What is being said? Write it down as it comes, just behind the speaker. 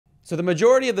So the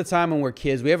majority of the time when we're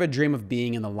kids, we have a dream of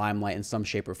being in the limelight in some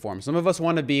shape or form. Some of us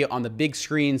want to be on the big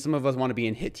screen. Some of us want to be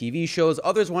in hit TV shows.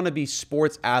 Others want to be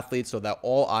sports athletes so that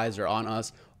all eyes are on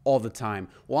us all the time.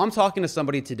 Well, I'm talking to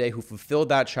somebody today who fulfilled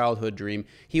that childhood dream.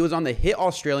 He was on the hit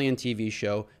Australian TV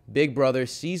show, Big Brother,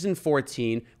 season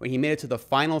 14, when he made it to the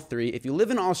final 3. If you live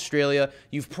in Australia,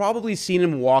 you've probably seen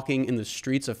him walking in the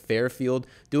streets of Fairfield,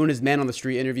 doing his man on the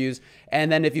street interviews.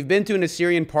 And then if you've been to an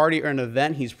Assyrian party or an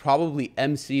event, he's probably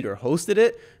emceed or hosted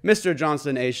it. Mr.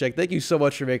 Johnson Ashak, thank you so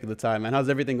much for making the time, man. How's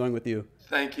everything going with you?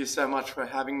 Thank you so much for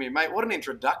having me, mate. What an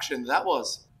introduction that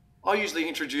was. I usually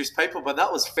introduce people, but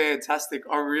that was fantastic.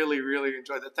 I really, really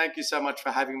enjoyed that. Thank you so much for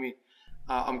having me.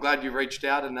 I'm glad you reached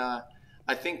out, and I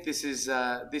think this is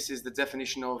the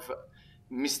definition of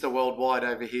Mr. Worldwide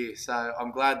over here. So I'm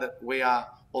glad that we are,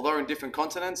 although in different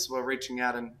continents, we're reaching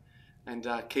out and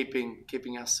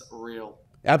keeping us real.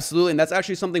 Absolutely. And that's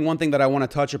actually one thing that I want to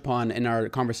touch upon in our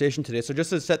conversation today. So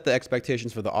just to set the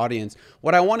expectations for the audience,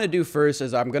 what I want to do first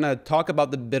is I'm going to talk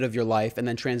about the bit of your life and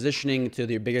then transitioning to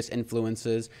your biggest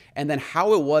influences and then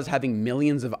how it was having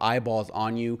millions of eyeballs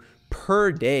on you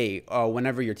per day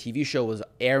whenever your TV show was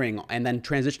airing, and then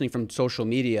transitioning from social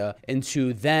media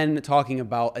into then talking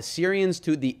about Assyrians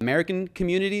to the American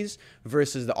communities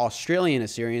versus the Australian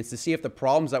Assyrians to see if the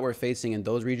problems that we're facing in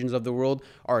those regions of the world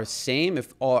are the same,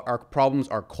 if all our problems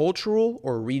are cultural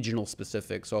or regional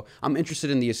specific. So I'm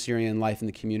interested in the Assyrian life and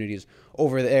the communities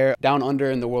over there, down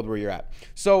under in the world where you're at.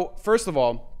 So first of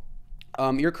all,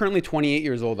 you're currently 28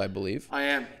 years old, I believe. I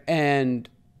am. And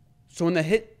so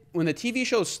when the TV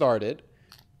show started,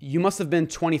 you must have been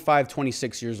 25,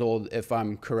 26 years old, if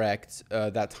I'm correct,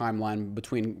 that timeline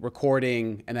between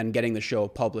recording and then getting the show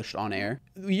published on air.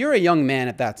 You're a young man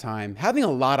at that time. Having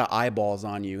a lot of eyeballs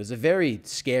on you is a very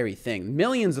scary thing.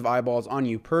 Millions of eyeballs on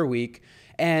you per week.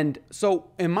 And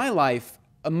so in my life,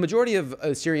 a majority of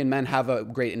Assyrian men have a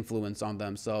great influence on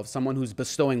themselves, someone who's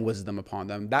bestowing wisdom upon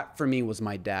them. That, for me, was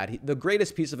my dad. The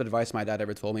greatest piece of advice my dad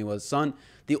ever told me was, son,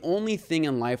 the only thing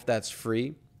in life that's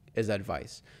free is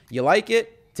advice. You like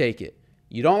it, take it.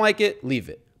 You don't like it, leave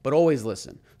it. But always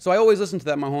listen. So I always listened to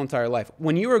that my whole entire life.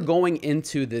 When you were going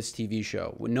into this TV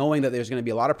show, knowing that there's going to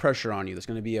be a lot of pressure on you, there's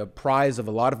going to be a prize of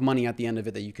a lot of money at the end of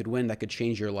it that you could win that could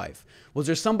change your life, was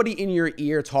there somebody in your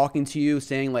ear talking to you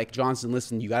saying like, Johnson,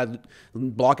 listen, you got to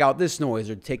block out this noise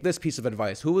or take this piece of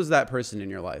advice? Who was that person in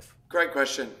your life? Great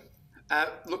question.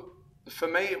 Look, for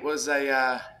me, it was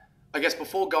I guess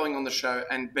before going on the show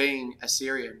and being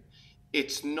Assyrian,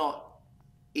 it's not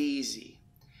easy.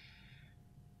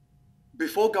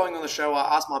 Before going on the show,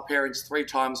 I asked my parents 3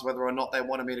 times whether or not they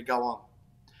wanted me to go on.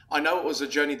 I know it was a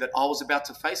journey that I was about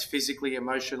to face physically,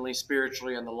 emotionally,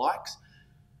 spiritually, and the likes.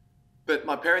 But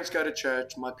my parents go to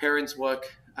church. My parents work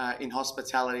in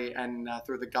hospitality and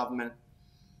through the government.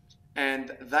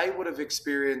 And they would have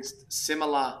experienced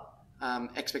similar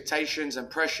expectations and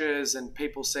pressures and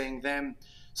people seeing them.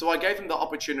 So I gave them the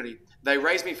opportunity. They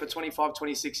raised me for 25,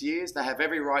 26 years. They have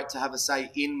every right to have a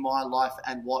say in my life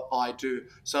and what I do,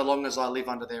 so long as I live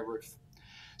under their roof.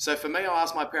 So for me, I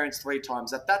asked my parents 3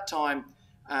 times. At that time,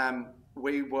 the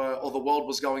world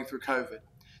was going through COVID.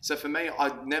 So for me,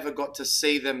 I never got to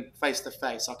see them face to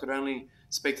face. I could only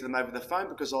speak to them over the phone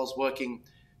because I was working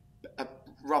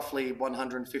roughly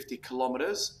 150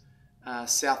 kilometers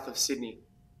south of Sydney,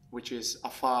 which is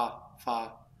far.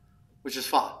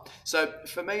 So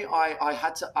for me, I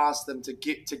had to ask them to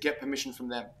get permission from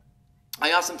them. I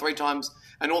asked them 3 times,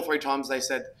 and all 3 times they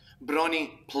said,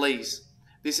 Brony, please,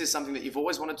 this is something that you've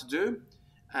always wanted to do.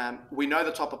 We know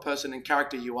the type of person and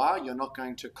character you are. You're not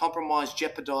going to compromise,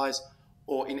 jeopardize,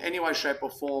 or in any way, shape, or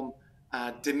form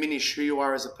diminish who you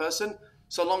are as a person,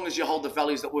 so long as you hold the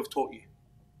values that we've taught you.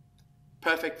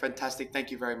 Perfect, fantastic,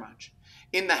 thank you very much.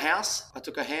 In the house, I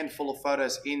took a handful of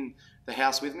photos in the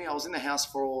house with me. I was in the house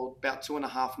for about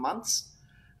 2.5 months.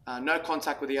 No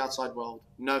contact with the outside world,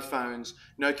 no phones,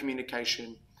 no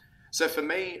communication. So for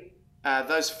me,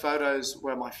 those photos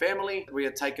were my family. We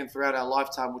had taken throughout our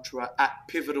lifetime, which were at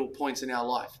pivotal points in our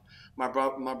life. My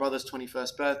brother's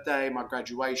 21st birthday, my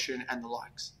graduation, and the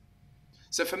likes.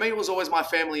 So for me, it was always my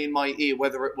family in my ear,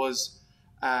 whether it was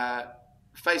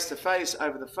face-to-face,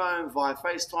 over the phone, via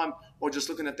FaceTime, or just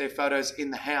looking at their photos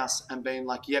in the house and being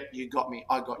like, yep, you got me,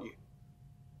 I got you.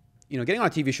 You know, getting on a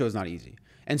TV show is not easy.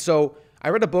 And so I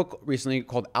read a book recently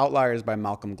called Outliers by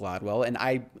Malcolm Gladwell, and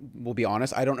I will be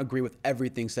honest, I don't agree with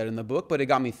everything said in the book, but it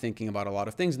got me thinking about a lot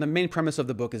of things. And the main premise of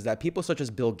the book is that people such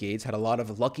as Bill Gates had a lot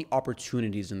of lucky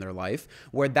opportunities in their life,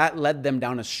 where that led them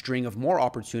down a string of more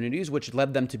opportunities, which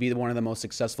led them to be one of the most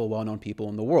successful, well-known people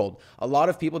in the world. A lot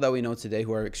of people that we know today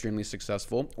who are extremely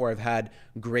successful or have had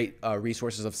great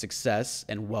resources of success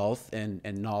and wealth and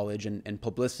knowledge and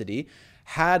publicity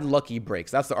had lucky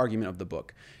breaks. That's the argument of the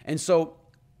book. And so,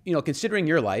 you know, considering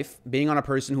your life, being on a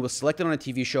person who was selected on a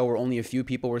TV show where only a few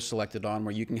people were selected on,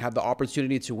 where you can have the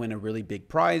opportunity to win a really big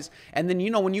prize. And then, you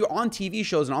know, when you're on TV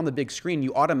shows and on the big screen,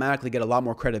 you automatically get a lot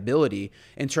more credibility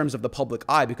in terms of the public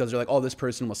eye, because they're like, oh, this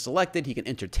person was selected. He can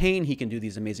entertain. He can do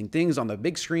these amazing things on the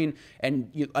big screen. And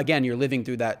you, again, you're living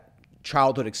through that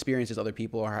childhood experiences other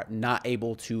people are not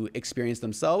able to experience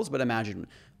themselves, but imagine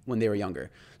when they were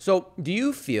younger. So do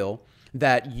you feel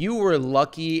that you were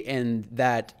lucky and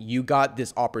that you got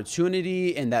this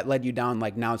opportunity and that led you down,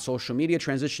 like, now social media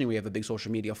transitioning, we have a big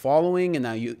social media following, and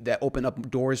now that opened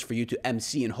up doors for you to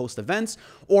MC and host events?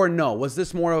 Or no, was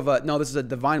this more of a, no, this is a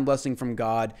divine blessing from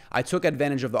God. I took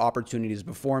advantage of the opportunities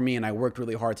before me and I worked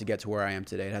really hard to get to where I am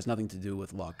today. It has nothing to do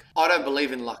with luck. I don't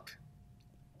believe in luck.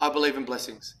 I believe in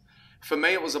blessings. For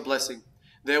me, it was a blessing.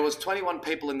 There was 21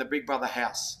 people in the Big Brother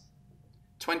house.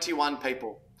 21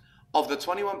 people. Of the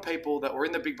 21 people that were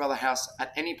in the Big Brother house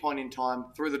at any point in time,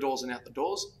 through the doors and out the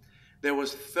doors, there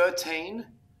was 13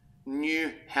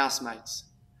 new housemates.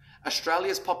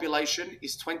 Australia's population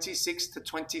is 26 to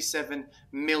 27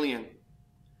 million.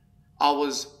 I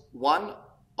was one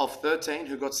of 13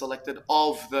 who got selected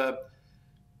of the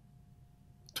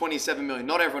 27 million.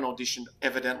 Not everyone auditioned,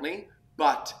 evidently,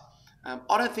 but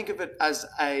I don't think of it as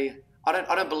I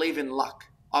don't believe in luck.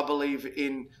 I believe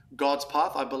in God's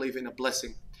path. I believe in a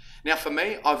blessing. Now, for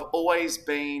me, I've always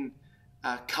been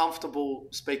comfortable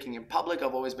speaking in public.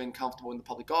 I've always been comfortable in the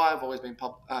public eye. I've always been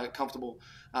comfortable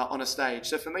on a stage.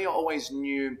 So for me, I always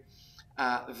knew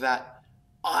that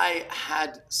I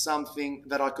had something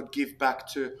that I could give back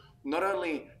to not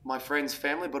only my friends,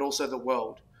 family, but also the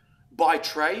world. By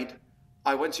trade,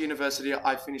 I went to university.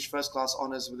 I finished first class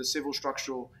honours with a civil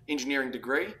structural engineering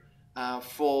degree.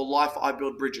 For life, I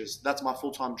build bridges. That's my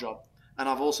full-time job. And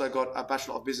I've also got a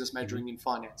Bachelor of Business majoring in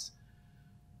finance.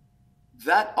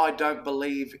 That, I don't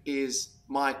believe, is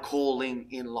my calling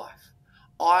in life.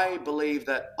 I believe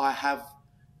that I have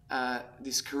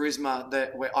this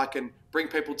charisma where I can bring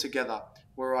people together,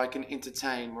 where I can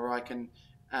entertain, where I can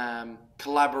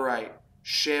collaborate,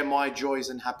 share my joys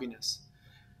and happiness.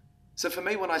 So for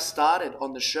me, when I started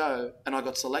on the show and I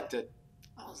got selected,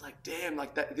 I was like, damn,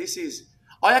 like that. This is.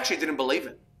 I actually didn't believe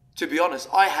it. To be honest,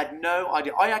 I had no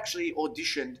idea. I actually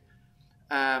auditioned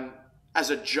as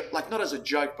a joke, like not as a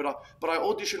joke, but I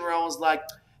auditioned where I was like,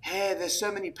 hey, there's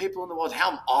so many people in the world.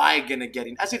 How am I going to get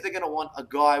in? As if they're going to want a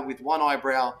guy with one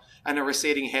eyebrow and a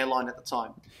receding hairline at the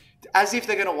time. As if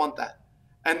they're going to want that.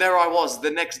 And there I was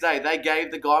the next day. They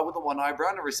gave the guy with the one eyebrow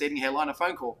and a receding hairline a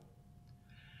phone call.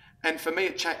 And for me,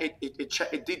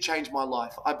 it did change my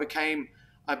life. I became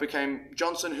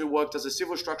Johnson, who worked as a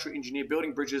civil structural engineer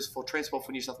building bridges for Transport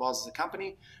for New South Wales as a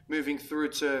company, moving through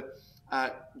to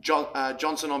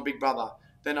Johnson on Big Brother.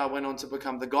 Then I went on to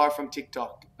become the guy from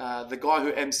TikTok, the guy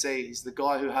who MCs, the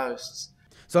guy who hosts.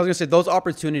 So I was going to say, those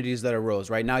opportunities that arose,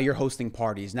 right? Now you're hosting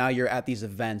parties. Now you're at these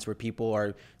events where people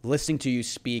are listening to you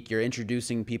speak. You're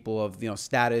introducing people of, you know,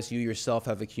 status. You yourself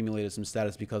have accumulated some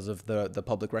status because of the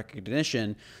public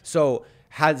recognition. So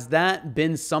has that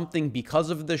been something because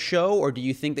of the show, or do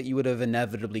you think that you would have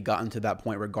inevitably gotten to that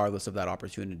point regardless of that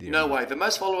opportunity? No way. The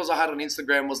most followers I had on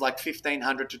Instagram was like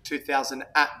 1,500 to 2,000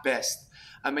 at best.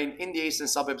 I mean, in the eastern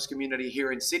suburbs community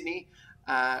here in Sydney,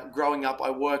 growing up,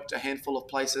 I worked a handful of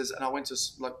places, and I went to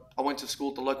school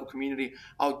at the local community.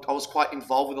 I was quite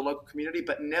involved with the local community,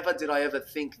 but never did I ever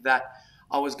think that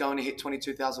I was going to hit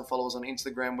 22,000 followers on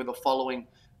Instagram with a following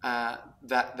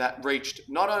that reached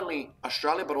not only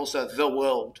Australia but also the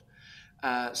world.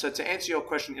 So to answer your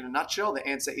question in a nutshell, the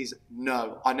answer is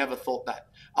no. I never thought that.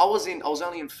 I was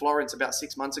only in Florence about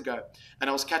 6 months ago, and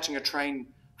I was catching a train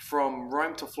from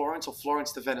Rome to Florence or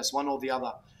Florence to Venice, one or the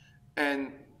other,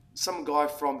 and some guy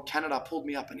from Canada pulled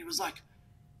me up and he was like,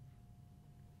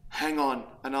 hang on.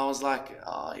 And I was like,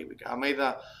 oh, here we go. I'm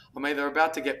either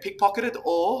about to get pickpocketed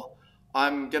or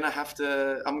I'm gonna have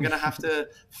to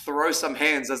throw some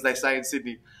hands, as they say in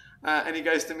Sydney. And he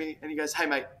goes to me and he goes, hey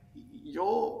mate,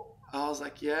 I was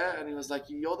like, yeah. And he was like,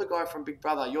 you're the guy from Big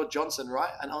Brother, you're Johnson,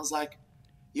 right? And I was like,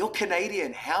 you're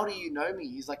Canadian, how do you know me?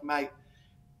 He's like, mate,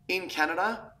 in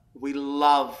Canada, we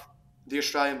love the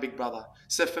Australian Big Brother.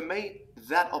 So for me,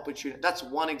 that opportunity, that's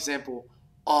one example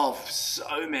of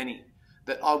so many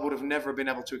that I would have never been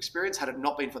able to experience had it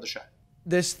not been for the show.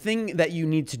 This thing that you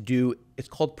need to do, it's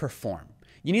called perform.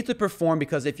 You need to perform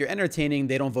because if you're entertaining,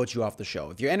 they don't vote you off the show.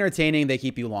 If you're entertaining, they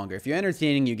keep you longer. If you're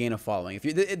entertaining, you gain a following.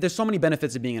 There's so many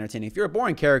benefits of being entertaining. If you're a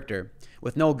boring character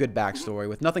with no good backstory,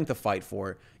 with nothing to fight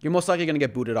for, you're most likely going to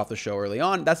get booted off the show early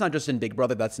on. That's not just in Big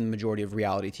Brother. That's in the majority of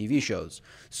reality TV shows.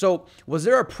 So was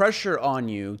there a pressure on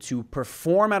you to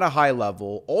perform at a high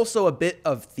level, also a bit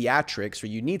of theatrics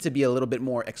where you need to be a little bit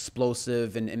more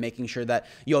explosive and making sure that,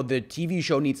 the TV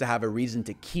show needs to have a reason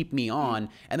to keep me on,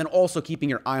 and then also keeping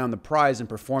your eye on the prize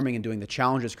and performing and doing the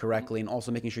challenges correctly, and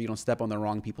also making sure you don't step on the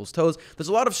wrong people's toes? There's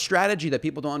a lot of strategy that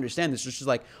people don't understand. It's just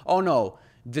like, oh no,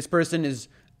 this person is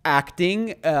acting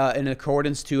in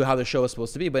accordance to how the show is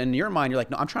supposed to be. But in your mind, you're like,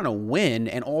 no, I'm trying to win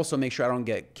and also make sure I don't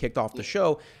get kicked off the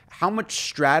show. How much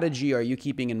strategy are you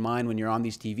keeping in mind when you're on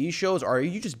these TV shows? Or are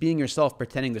you just being yourself,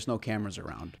 pretending there's no cameras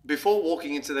around? Before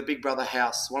walking into the Big Brother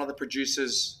house, one of the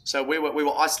producers, so we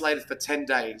were isolated for 10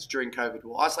 days during COVID.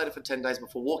 We were isolated for 10 days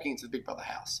before walking into the Big Brother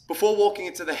house. Before walking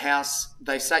into the house,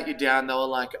 they sat you down. They were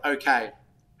like, okay,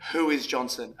 who is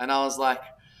Johnson? And I was like,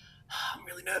 I'm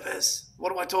really nervous.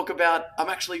 What do I talk about? I'm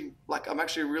actually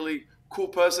a really cool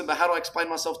person, but how do I explain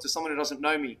myself to someone who doesn't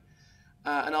know me?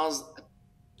 And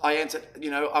I answered,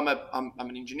 I'm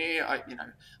an engineer.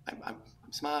 I'm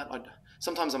smart.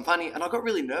 Sometimes I'm funny. And I got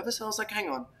really nervous. And I was like, hang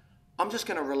on, I'm just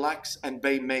going to relax and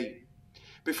be me.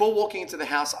 Before walking into the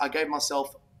house, I gave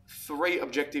myself 3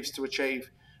 objectives to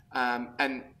achieve.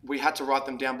 And we had to write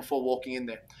them down before walking in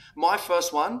there. My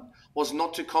first one was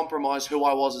not to compromise who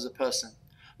I was as a person.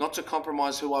 Not to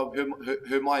compromise who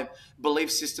my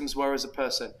belief systems were as a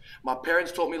person. My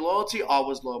parents taught me loyalty, I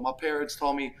was loyal. My parents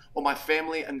told me, or my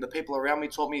family and the people around me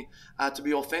taught me to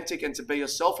be authentic and to be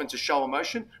yourself and to show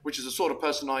emotion, which is the sort of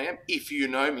person I am, if you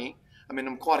know me. I mean,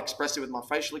 I'm quite expressive with my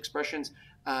facial expressions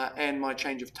and my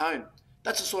change of tone.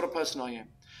 That's the sort of person I am.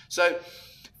 So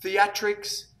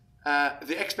theatrics,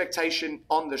 the expectation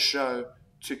on the show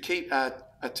to keep,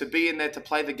 to be in there, to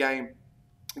play the game.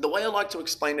 The way I like to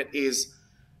explain it is,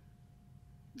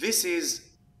 this is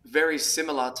very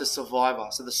similar to Survivor.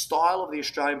 So the style of the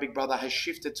Australian Big Brother has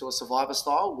shifted to a Survivor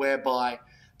style, whereby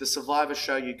the Survivor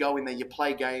show, you go in there, you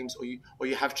play games, or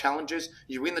you have challenges,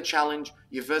 you win the challenge,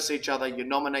 you verse each other, you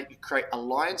nominate, you create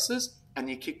alliances, and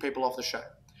you kick people off the show.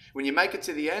 When you make it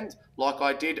to the end, like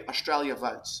I did, Australia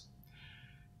votes.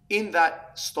 In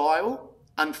that style,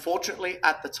 unfortunately,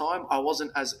 at the time, I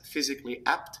wasn't as physically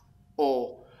apt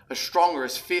or as strong or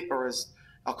as fit or as...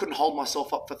 I couldn't hold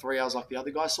myself up for 3 hours like the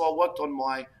other guys. So I worked on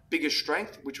my biggest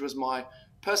strength, which was my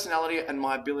personality and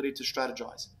my ability to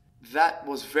strategize. That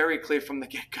was very clear from the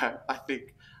get-go, I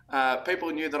think. People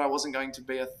knew that I wasn't going to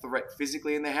be a threat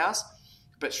physically in the house,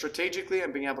 but strategically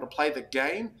and being able to play the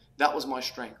game, that was my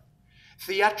strength.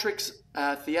 Theatrics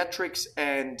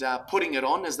and putting it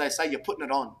on, as they say, you're putting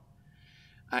it on.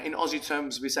 In Aussie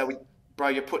terms, we say, bro,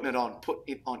 you're putting it on, put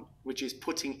it on, which is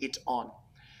putting it on.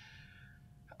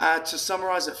 To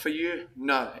summarize it for you,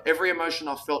 no. Every emotion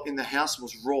I felt in the house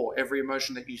was raw. Every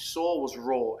emotion that you saw was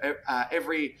raw.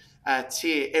 Every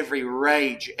tear, every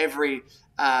rage, every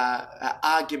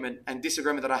argument and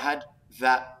disagreement that I had,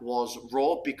 that was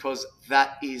raw, because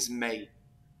that is me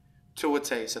to a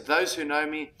T. So those who know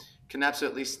me can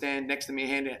absolutely stand next to me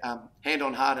hand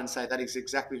on heart and say that is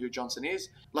exactly who Johnson is.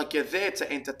 Like, you're there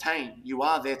to entertain. You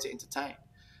are there to entertain.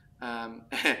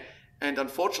 And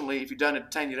unfortunately, if you don't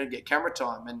entertain, you don't get camera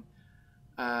time.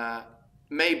 And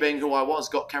me being who I was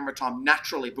got camera time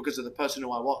naturally because of the person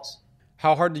who I was.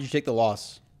 How hard did you take the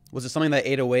loss? Was it something that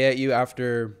ate away at you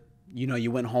after,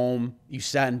 you went home, you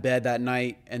sat in bed that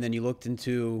night, and then you looked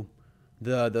into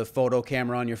the photo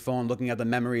camera on your phone, looking at the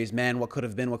memories, man, what could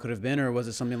have been? Or was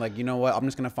it something like, you know what, I'm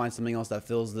just going to find something else that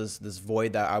fills this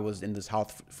void that I was in this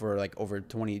house for like over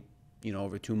 2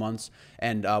 months,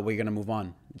 and we're going to move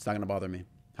on. It's not going to bother me.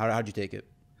 How'd you take it?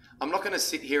 I'm not going to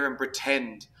sit here and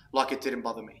pretend like it didn't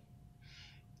bother me.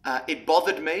 It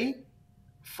bothered me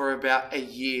for about a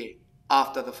year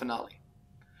after the finale.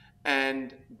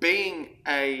 And being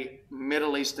a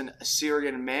Middle Eastern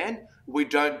Assyrian man, we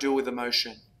don't deal with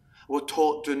emotion. We're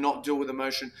taught, do not deal with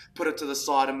emotion, put it to the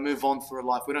side and move on through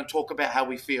life. We don't talk about how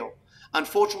we feel.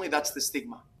 Unfortunately, that's the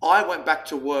stigma. I went back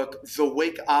to work the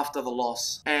week after the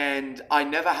loss, and I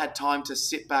never had time to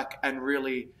sit back and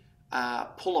really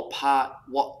pull apart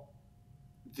what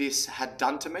this had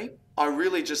done to me. I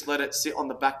really just let it sit on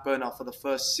the back burner for the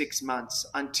first 6 months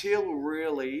until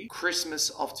really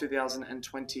Christmas of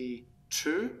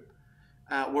 2022,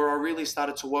 where I really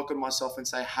started to work on myself and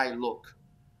say, hey, look,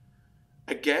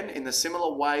 again, in the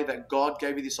similar way that God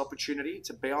gave you this opportunity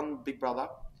to be on Big Brother,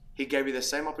 He gave you the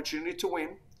same opportunity to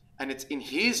win, And it's in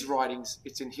his writings,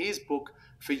 it's in his book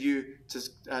for you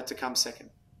to come second.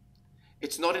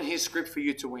 It's not in his script for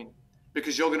you to win,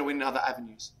 because you're going to win in other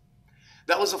avenues.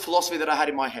 That was a philosophy that I had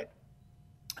in my head.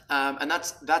 And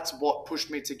that's what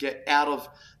pushed me to get out of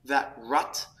that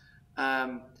rut.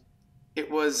 It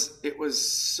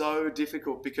was so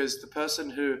difficult, because the person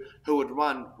who had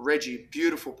won, Reggie,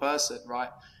 beautiful person, right,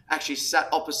 actually sat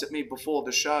opposite me before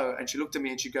the show, and she looked at me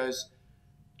and she goes,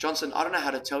 Johnson, I don't know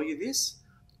how to tell you this.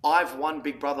 I've won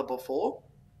Big Brother before.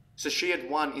 So she had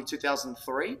won in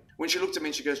 2003. When she looked at me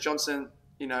and she goes, Johnson,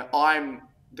 you know, I'm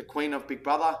the queen of Big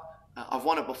Brother. I've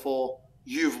won it before.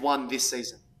 You've won this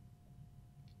season.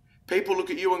 People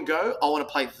look at you and go, I want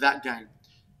to play that game.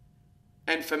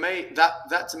 And for me,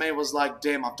 that to me was like,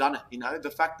 damn, I've done it. You know,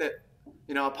 the fact that,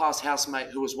 you know, a past housemate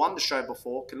who has won the show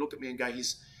before can look at me and go,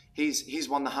 he's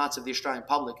won the hearts of the Australian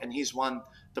public, and he's won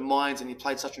the minds, and he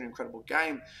played such an incredible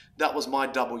game. That was my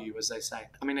W, as they say.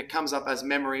 I mean, it comes up as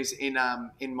memories in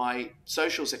my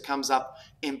socials. It comes up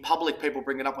in public. People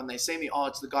bring it up when they see me. Oh,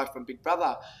 it's the guy from Big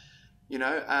Brother. You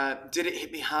know, did it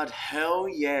hit me hard? Hell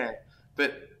yeah.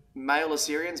 But male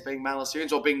Assyrians, being male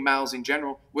Assyrians, or being males in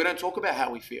general, we don't talk about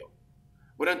how we feel.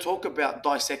 We don't talk about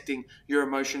dissecting your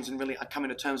emotions and really coming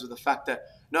to terms with the fact that,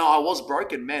 no, I was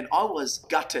broken, man. I was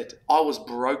gutted. I was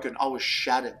broken. I was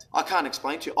shattered. I can't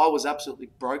explain to you. I was absolutely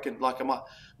broken. Like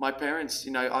my parents,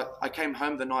 you know, I came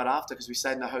home the night after because we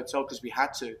stayed in the hotel because we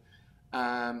had to.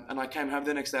 And I came home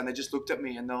the next day and they just looked at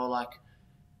me and they were like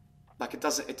it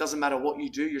doesn't matter what you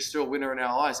do, you're still a winner in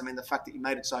our eyes. I mean, the fact that you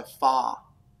made it so far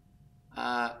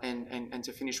and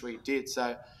to finish where you did.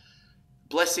 So,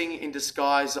 blessing in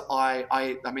disguise.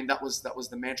 I mean, that was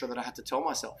the mantra that I had to tell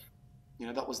myself. You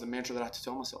know, that was the mantra that I had to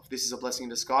tell myself. This is a blessing in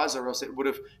disguise, or else it would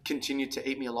have continued to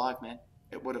eat me alive, man.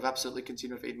 It would have absolutely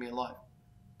continued to eat me alive.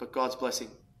 But God's blessing,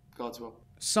 God's will.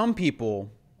 Some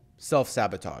people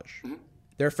self-sabotage. Mm-hmm.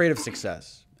 They're afraid of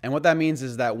success. And what that means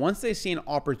is that once they see an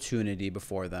opportunity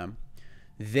before them,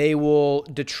 they will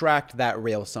detract that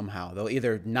rail somehow. They'll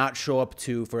either not show up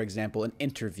to, for example, an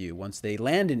interview. Once they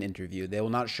land an interview, they will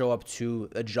not show up to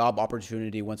a job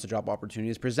opportunity once the job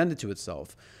opportunity is presented to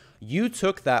itself. You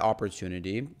took that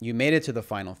opportunity, you made it to the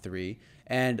final three,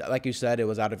 and like you said, it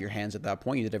was out of your hands at that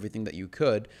point. You did everything that you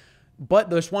could.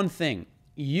 But there's one thing.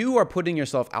 You are putting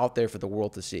yourself out there for the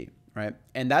world to see, right?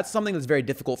 And that's something that's very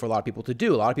difficult for a lot of people to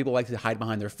do. A lot of people like to hide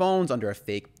behind their phones under a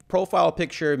fake profile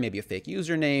picture, maybe a fake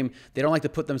username. They don't like to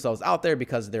put themselves out there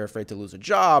because they're afraid to lose a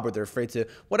job, or they're afraid to,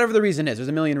 whatever the reason is. There's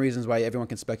a million reasons why everyone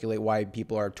can speculate why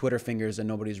people are Twitter fingers and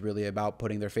nobody's really about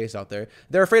putting their face out there.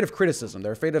 They're afraid of criticism.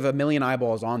 They're afraid of a million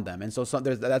eyeballs on them. And so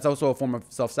that's also a form of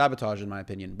self-sabotage, in my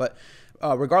opinion. But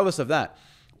regardless of that,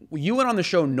 you went on the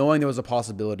show knowing there was a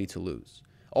possibility to lose.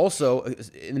 Also,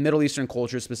 in the Middle Eastern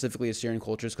cultures, specifically Assyrian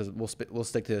cultures, because we'll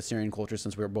stick to Assyrian culture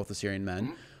since we're both Assyrian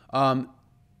men,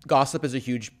 gossip is a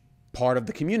huge part of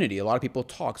the community. A lot of people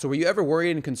talk. So were you ever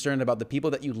worried and concerned about the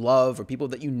people that you love or people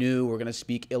that you knew were going to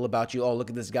speak ill about you? Oh, look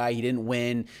at this guy. He didn't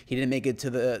win. He didn't make it he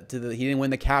didn't win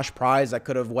the cash prize that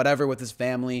could have whatever with his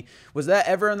family. Was that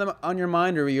ever on your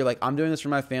mind, or were you like, I'm doing this for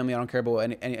my family. I don't care about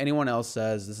what anyone else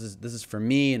says. This is for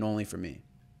me and only for me.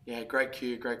 Yeah, great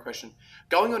cue, great question.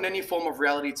 Going on any form of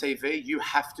reality TV,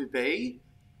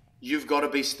 you've got to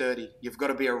be sturdy. You've got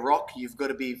to be a rock. You've got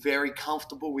to be very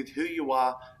comfortable with who you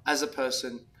are as a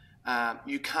person.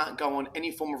 You can't go on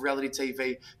any form of reality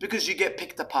TV because you get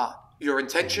picked apart. Your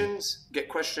intentions get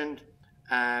questioned.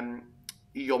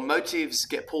 Your motives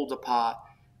get pulled apart.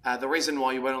 The reason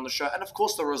why you went on the show, and of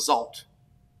course the result.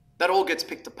 That all gets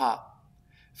picked apart.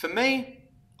 For me,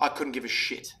 I couldn't give a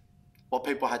shit what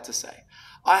people had to say.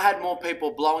 I had more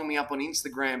people blowing me up on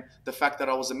Instagram, the fact that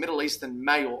I was a Middle Eastern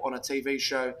male on a TV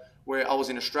show where I was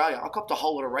in Australia. I copped a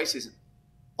whole lot of racism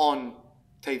on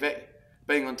TV,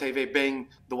 being on TV, being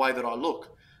the way that I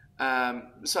look.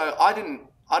 So I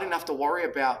didn't have to worry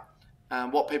about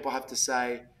what people have to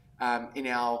say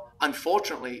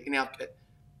unfortunately, in our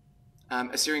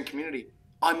Assyrian community.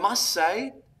 I must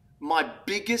say my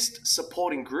biggest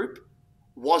supporting group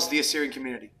was the Assyrian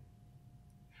community.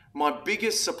 My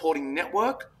biggest supporting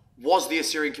network was the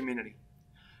Assyrian community.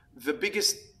 The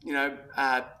biggest,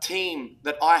 team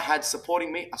that I had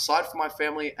supporting me, aside from my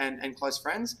family and close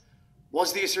friends,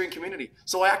 was the Assyrian community.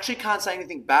 So I actually can't say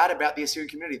anything bad about the Assyrian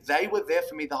community. They were there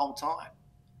for me the whole time.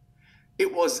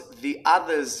 It was the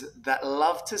others that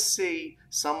love to see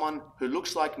someone who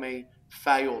looks like me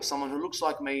fail, someone who looks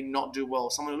like me not do well,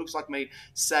 someone who looks like me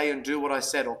say and do what I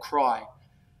said or cry.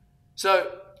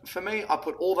 So for me, I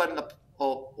put all that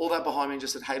behind me and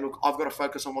just said, hey, look, I've got to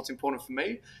focus on what's important for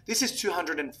me. This is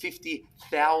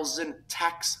 250,000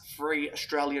 tax-free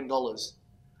Australian dollars.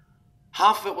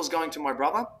 Half of it was going to my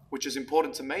brother, which is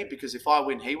important to me because if I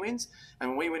win, he wins,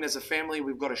 and when we win as a family,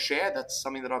 we've got to share. That's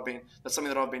something that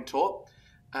I've been taught.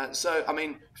 So I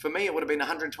mean, for me, it would have been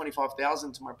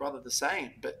 125,000 to my brother, the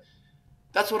same. But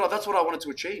that's what I wanted to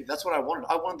achieve. That's what I wanted.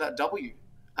 I wanted that W.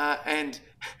 And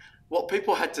what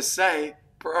people had to say,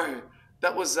 bro,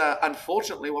 that was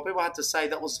unfortunately what people had to say.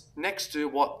 That was next to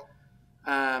what.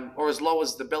 Or as low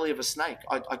as the belly of a snake.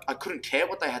 I couldn't care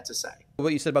what they had to say.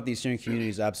 What you said about the Assyrian community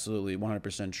is absolutely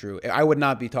 100% true. I would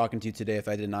not be talking to you today if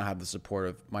I did not have the support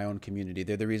of my own community.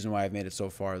 They're the reason why I've made it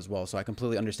so far as well. So I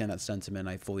completely understand that sentiment.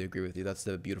 I fully agree with you. That's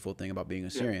the beautiful thing about being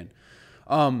Assyrian.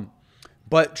 Yeah.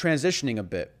 But transitioning a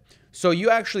bit. So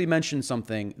you actually mentioned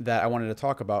something that I wanted to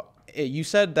talk about. You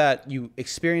said that you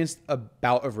experienced a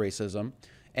bout of racism,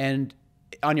 and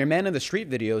on your Man in the Street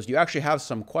videos, you actually have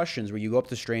some questions where you go up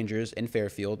to strangers in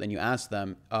Fairfield and you ask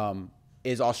them,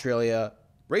 is Australia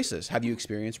racist? Have you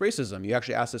experienced racism? You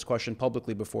actually ask this question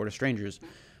publicly before to strangers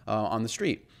on the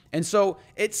street. And so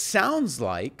it sounds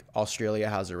like Australia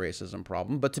has a racism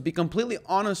problem, but to be completely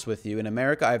honest with you, in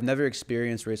America, I've never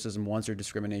experienced racism once or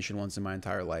discrimination once in my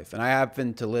entire life. And I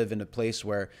happen to live in a place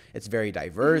where it's very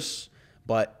diverse.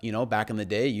 But, you know, back in the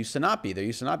day, it used to not be. There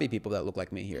used to not be people that look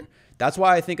like me here. That's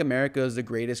why I think America is the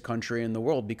greatest country in the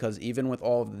world, because even with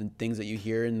all of the things that you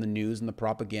hear in the news and the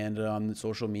propaganda on the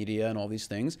social media and all these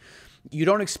things, you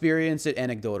don't experience it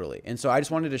anecdotally. And so I just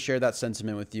wanted to share that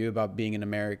sentiment with you about being an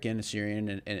American,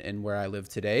 Assyrian, and where I live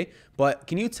today. But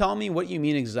can you tell me what you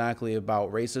mean exactly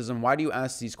about racism? Why do you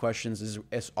ask these questions? Is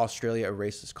Australia a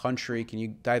racist country? Can you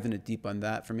dive into deep on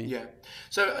that for me? Yeah.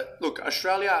 So, look,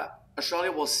 Australia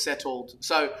was settled.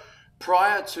 So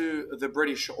prior to the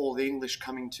British or the English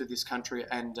coming to this country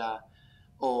and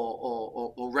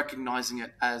or recognizing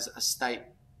it as a state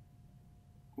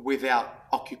without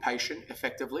occupation,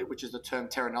 effectively, which is the term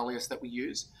terra nullius that we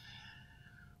use.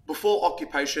 Before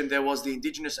occupation, there was the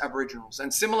indigenous Aboriginals,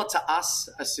 and similar to us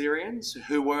Assyrians,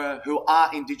 who are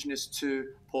indigenous to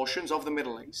portions of the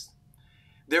Middle East,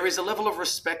 there is a level of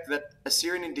respect that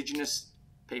Assyrian indigenous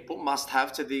people must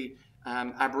have to the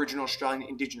Aboriginal Australian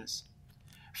Indigenous.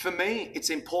 For me, it's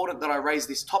important that I raise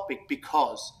this topic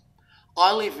because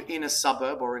I live in a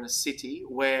suburb or in a city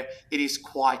where it is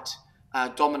quite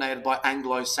dominated by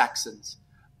Anglo-Saxons,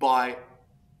 by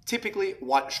typically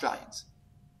white Australians.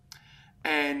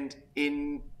 And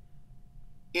in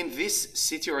this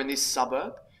city or in this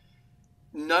suburb,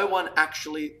 no one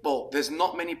actually, well, there's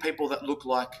not many people that look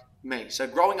like me. So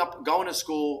growing up, going to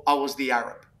school, I was the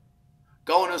Arab.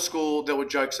 Going to school, there were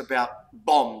jokes about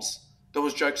bombs. There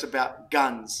was jokes about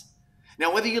guns.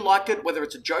 Now, whether you like it, whether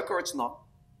it's a joke or it's not,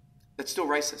 it's still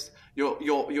racist. You're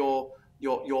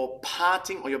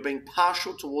parting or you're being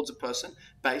partial towards a person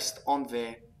based on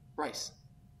their race.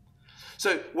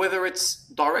 So whether it's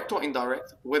direct or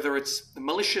indirect, whether it's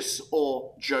malicious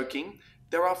or joking,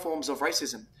 there are forms of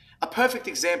racism. A perfect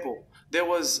example, there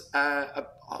was,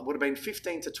 would have been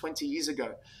 15 to 20 years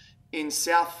ago, in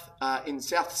South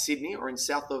Sydney, or in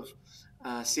south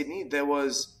of Sydney, there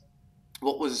was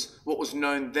what was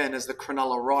known then as the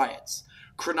Cronulla riots.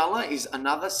 Cronulla is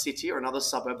another city or another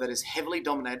suburb that is heavily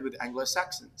dominated with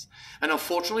Anglo-Saxons, and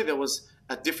unfortunately, there was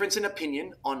a difference in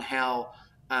opinion on how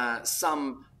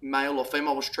some male or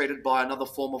female was treated by another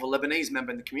form of a Lebanese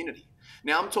member in the community.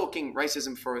 Now, I'm talking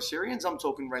racism for Assyrians. I'm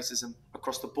talking racism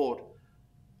across the board.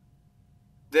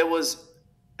 There was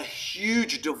a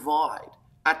huge divide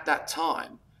at that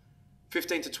time,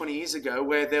 15 to 20 years ago,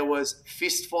 where there was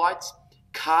fist fights,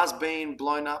 cars being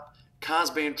blown up, cars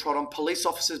being trod on, police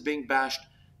officers being bashed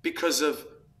because of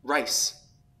race.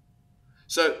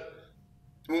 So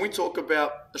when we talk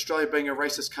about Australia being a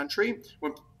racist country,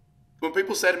 when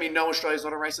people say to me, no, Australia's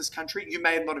not a racist country, you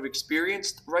may not have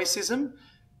experienced racism,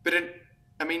 but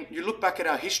you look back at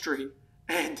our history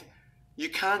and you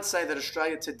can't say that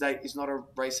Australia to date is not a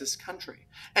racist country.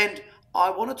 And I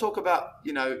want to talk about,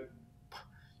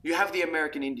 you have the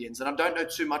American Indians, and I don't know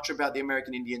too much about the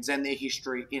American Indians and their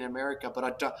history in America,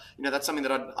 but that's something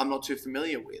that I'm not too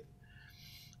familiar with.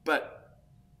 But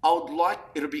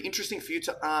it'll be interesting for you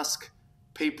to ask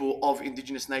people of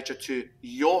Indigenous nature to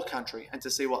your country and to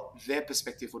see what their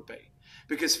perspective would be.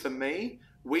 Because for me,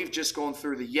 we've just gone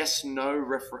through the yes/no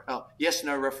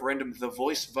referendum, the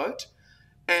voice vote,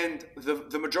 and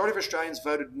the majority of Australians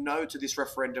voted no to this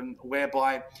referendum,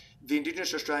 whereby the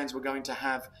Indigenous Australians were going to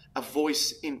have a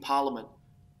voice in Parliament.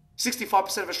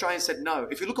 65% of Australians said no.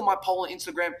 If you look at my poll on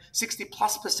Instagram,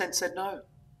 60+% said no.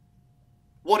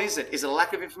 What is it? Is it a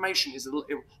lack of information?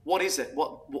 What is it?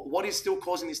 What is still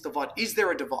causing this divide? Is there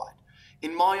a divide?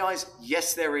 In my eyes,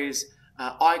 yes, there is.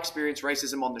 I experienced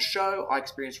racism on the show. I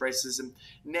experienced racism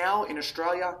now in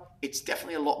Australia. It's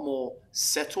definitely a lot more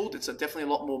settled. It's definitely a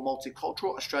lot more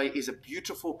multicultural. Australia is a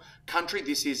beautiful country.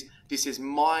 This is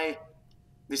my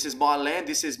land.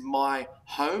 This is my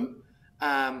home.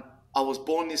 I was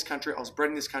born in this country. I was bred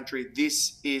in this country.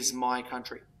 This is my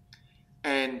country.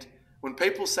 And when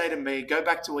people say to me, go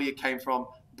back to where you came from,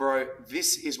 bro,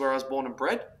 this is where I was born and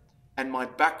bred, and my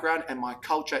background and my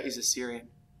culture is Assyrian.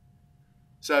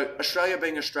 So Australia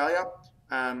being Australia,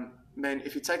 man,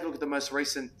 if you take a look at the most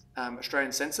recent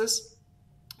Australian census,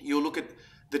 you'll look at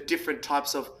the different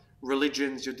types of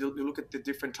religions, you'll look at the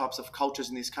different types of cultures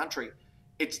in this country.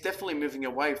 It's definitely moving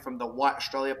away from the white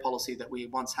Australia policy that we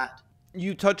once had.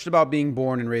 You touched about being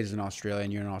born and raised in Australia,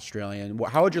 and you're an Australian.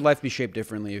 How would your life be shaped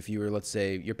differently if you were, let's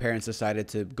say, your parents decided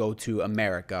to go to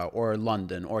America or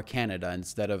London or Canada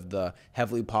instead of the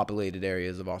heavily populated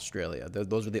areas of Australia?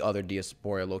 Those are the other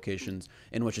diaspora locations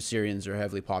in which Assyrians are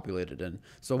heavily populated in.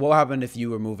 So what happened if you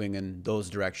were moving in those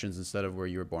directions instead of where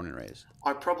you were born and raised?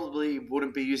 I probably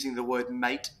wouldn't be using the word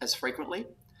mate as frequently.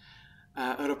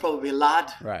 It would probably be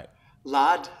lad. Right.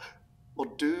 Lad. Or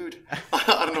dude,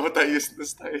 I don't know what they use in the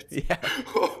States, yeah.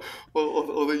 or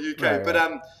the UK. Right, but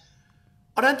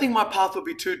I don't think my path would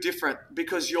be too different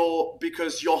because your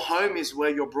home is where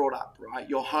you're brought up, right?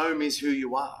 Your home is who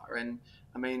you are, and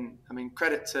I mean,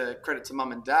 credit to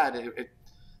mum and dad,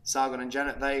 Sargon and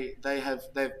Janet.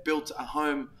 They've built a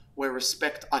home where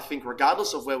respect, I think,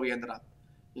 regardless of where we ended up,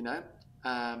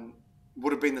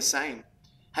 would have been the same.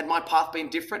 Had my path been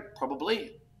different,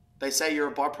 probably. They say you're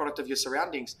a byproduct of your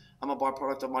surroundings. I'm a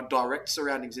byproduct of my direct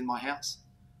surroundings in my house,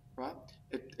 right?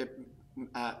 It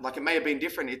may have been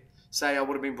different. Say I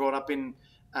would have been brought up in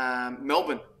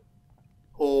Melbourne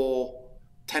or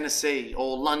Tennessee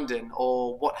or London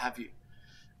or what have you.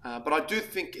 But I do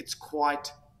think it's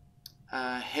quite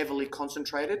heavily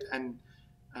concentrated and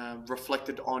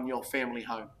reflected on your family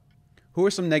home. Who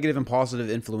are some negative and positive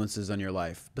influences on your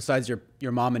life besides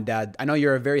your mom and dad? I know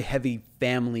you're a very heavy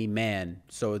family man.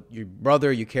 So your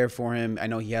brother, you care for him. I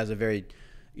know he has a very,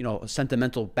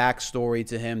 sentimental backstory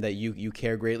to him that you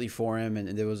care greatly for him.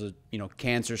 And there was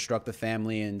cancer struck the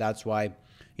family, and that's why,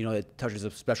 it touches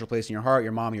a special place in your heart.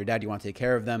 Your mom, your dad, you want to take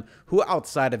care of them. Who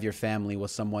outside of your family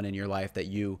was someone in your life that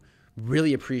you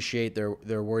really appreciate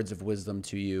their words of wisdom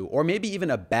to you, or maybe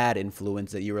even a bad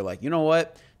influence that you were like, you know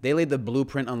what? They laid the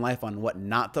blueprint on life on what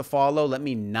not to follow. Let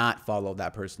me not follow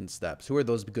that person's steps. Who are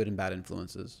those good and bad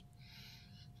influences?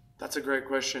 That's a great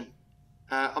question.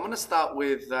 I'm going to start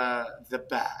with the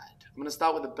bad. I'm going to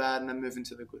start with the bad and then move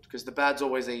into the good, because the bad's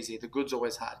always easy. The good's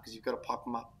always hard because you've got to pipe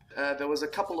them up. There was a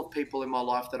couple of people in my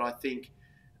life that I think,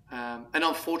 and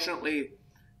unfortunately,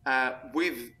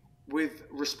 with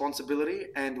responsibility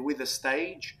and with a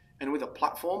stage and with a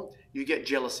platform, you get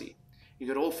jealousy. You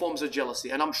get all forms of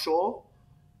jealousy. And I'm sure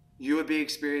you would be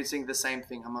experiencing the same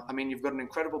thing. I mean, you've got an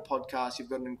incredible podcast. You've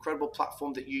got an incredible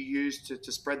platform that you use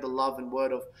to spread the love and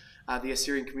word of the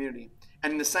Assyrian community.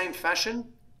 And in the same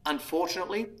fashion,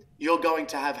 unfortunately, you're going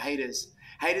to have haters.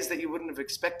 Haters that you wouldn't have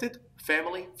expected.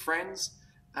 Family, friends,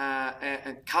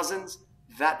 and cousins.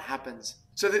 That happens.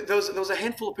 So there was a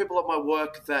handful of people at my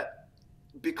work that,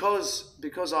 because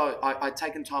I'd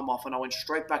taken time off and I went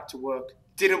straight back to work,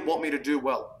 didn't want me to do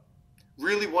well.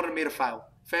 Really wanted me to fail.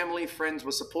 Family, friends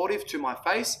were supportive to my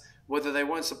face, whether they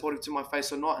weren't supportive to my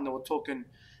face or not, and they were talking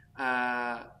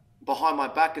behind my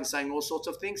back and saying all sorts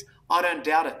of things. I don't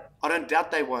doubt it. I don't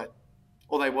doubt they weren't,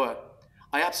 or they were.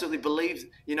 I absolutely believe,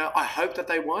 I hope that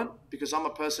they weren't, because I'm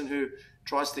a person who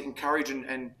tries to encourage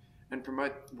and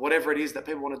promote whatever it is that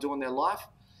people want to do in their life.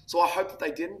 So I hope that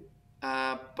they didn't.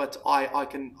 But I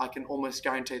can almost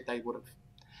guarantee they would have.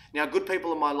 Now, good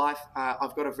people in my life.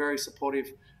 I've got a very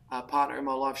supportive partner in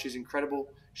my life. She's incredible.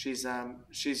 She's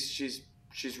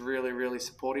really, really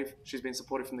supportive. She's been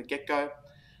supportive from the get-go.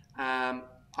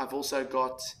 I've also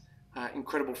got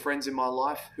incredible friends in my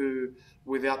life who,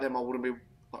 without them, I wouldn't be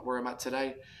like where I'm at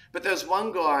today. But there's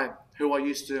one guy who I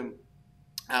used to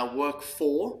work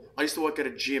for. I used to work at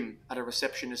a gym, at a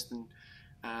receptionist, and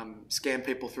scam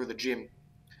people through the gym.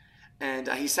 And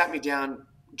he sat me down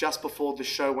just before the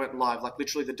show went live, like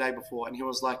literally the day before. And he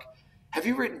was like, have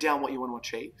you written down what you want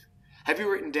to achieve? Have you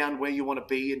written down where you want to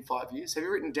be in 5 years? Have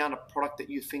you written down a product that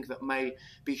you think that may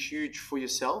be huge for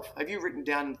yourself? Have you written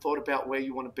down and thought about where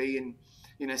you want to be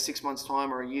in 6 months'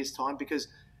 time or a year's time? Because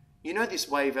this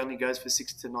wave only goes for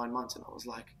 6 to 9 months. And I was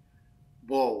like,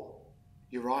 whoa,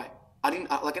 you're right. I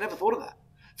never thought of that.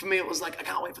 For me, it was like, I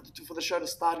can't wait for the show to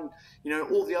start. And,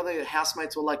 all the other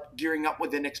housemates were like gearing up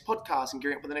with their next podcast and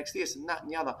gearing up with the next this and that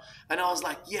and the other. And I was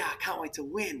like, yeah, I can't wait to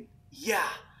win. Yeah.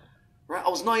 Right. I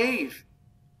was naive.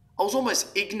 I was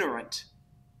almost ignorant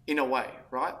in a way,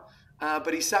 right?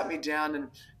 But he sat me down,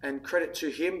 and credit to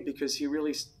him, because he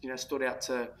really, stood out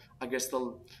to, I guess,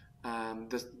 the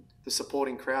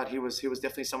supporting crowd. He was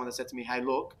definitely someone that said to me, "Hey,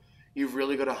 look, you've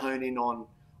really got to hone in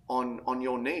on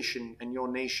your niche, and your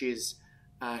niche is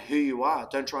who you are.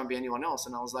 Don't try and be anyone else."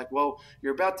 And I was like, "Well,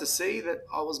 you're about to see that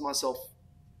I was myself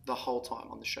the whole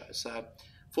time on the show." So,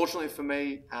 fortunately for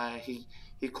me,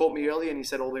 he caught me early, and he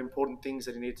said all the important things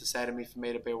that he needed to say to me for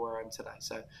me to be where I am today.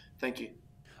 So, thank you.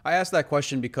 I asked that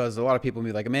question because a lot of people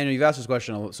be like, Emmanuel, you've asked this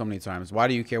question so many times. Why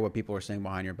do you care what people are saying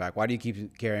behind your back? Why do you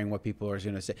keep caring what people are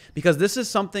going to say? Because this is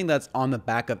something that's on the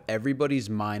back of everybody's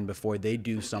mind before they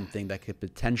do something that could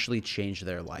potentially change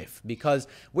their life. Because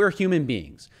we're human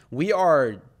beings. We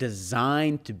are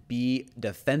designed to be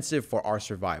defensive for our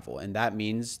survival. And that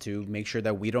means to make sure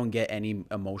that we don't get any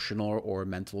emotional or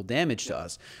mental damage to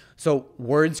us. So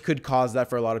words could cause that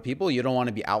for a lot of people. You don't want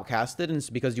to be outcasted, and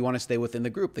it's because you want to stay within the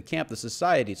group, the camp, the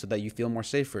society, so that you feel more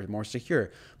safer, more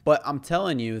secure. But I'm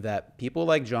telling you that people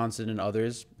like Johnson and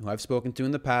others who I've spoken to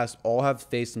in the past all have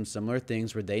faced some similar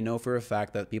things where they know for a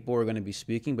fact that people are going to be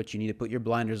speaking, but you need to put your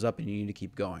blinders up and you need to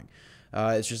keep going.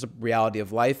 It's just a reality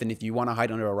of life. And if you want to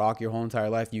hide under a rock your whole entire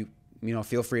life, you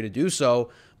feel free to do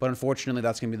so. But unfortunately,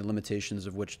 that's going to be the limitations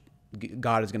of which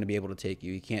God is going to be able to take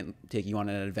you. He can't take you on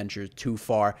an adventure too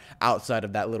far outside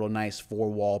of that little nice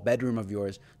 4-wall bedroom of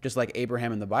yours. Just like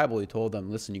Abraham in the Bible, he told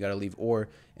them, listen, you got to leave Ur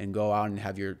and go out and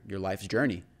have your life's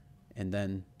journey. And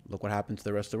then look what happened to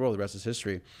the rest of the world. The rest is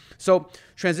history. So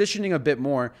transitioning a bit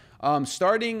more,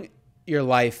 starting your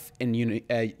life in uni,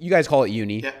 you guys call it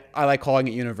uni. Yeah. I like calling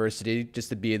it university just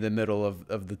to be in the middle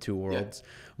of the two worlds.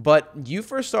 Yeah. But you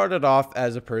first started off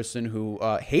as a person who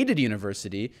hated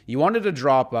university. You wanted to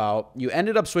drop out. You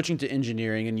ended up switching to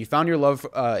engineering, and you found your love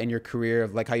in your career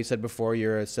of, like how you said before,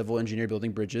 you're a civil engineer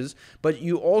building bridges. But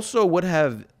you also would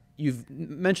have, you've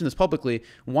mentioned this publicly,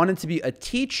 wanted to be a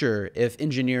teacher if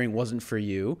engineering wasn't for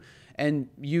you. And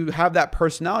you have that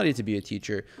personality to be a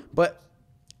teacher. But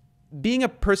being a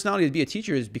personality to be a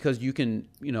teacher is because you can,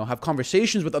 have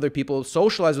conversations with other people,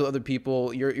 socialize with other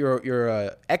people. You're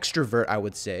a extrovert, I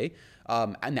would say,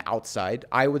 on the outside.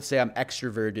 I would say I'm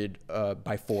extroverted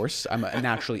by force. I'm a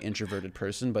naturally introverted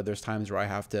person, but there's times where I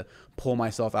have to pull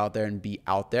myself out there and be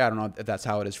out there. I don't know if that's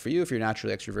how it is for you. If you're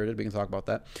naturally extroverted, we can talk about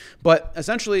that. But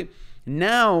essentially,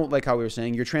 now, like how we were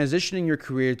saying, you're transitioning your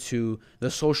career to the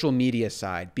social media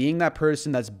side, being that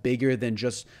person that's bigger than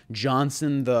just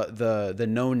Johnson, the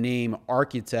no-name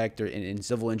architect or in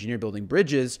civil engineer building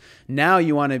bridges. Now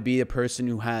you want to be a person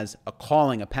who has a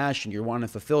calling, a passion. You want to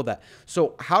fulfill that.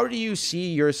 So how do you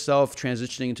see yourself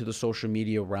transitioning into the social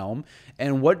media realm?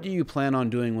 And what do you plan on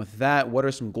doing with that? What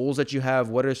are some goals that you have?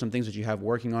 What are some things that you have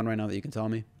working on right now that you can tell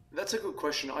me? That's a good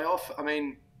question.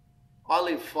 I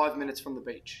live 5 minutes from the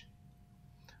beach.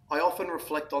 I often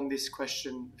reflect on this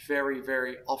question very,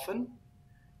 very often.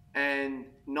 And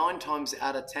 9 times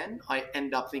out of 10, I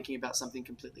end up thinking about something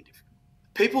completely different.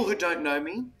 People who don't know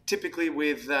me, typically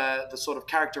with the sort of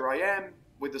character I am,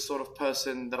 with the sort of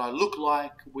person that I look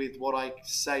like, with what I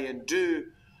say and do,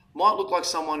 might look like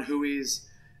someone who is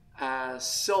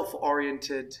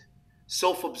self-oriented,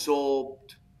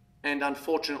 self-absorbed, and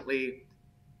unfortunately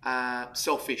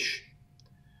selfish.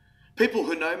 People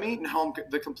who know me know I'm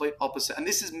the complete opposite, and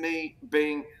this is me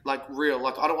being like real.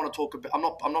 Like I don't want to talk about. I'm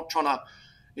not trying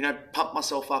to, pump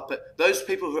myself up. But those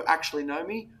people who actually know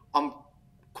me, I'm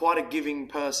quite a giving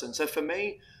person. So for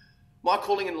me, my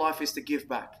calling in life is to give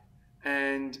back.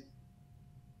 And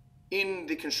in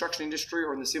the construction industry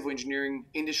or in the civil engineering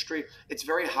industry, it's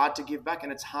very hard to give back,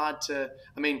 and it's hard to.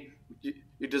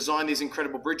 You design these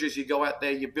incredible bridges, you go out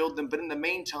there, you build them, but in the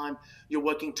meantime, you're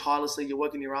working tirelessly, you're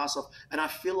working your ass off, and I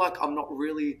feel like I'm not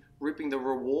really reaping the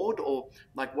reward, or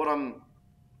like what I'm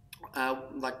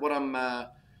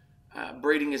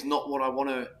breeding is not what I want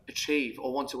to achieve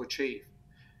or want to achieve.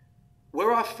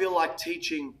 Where I feel like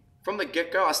teaching from the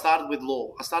get-go, I started with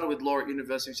law. I started with law at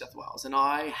University of New South Wales, and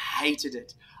I hated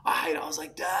it. I was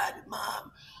like, Dad,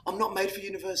 Mom, I'm not made for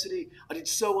university. I did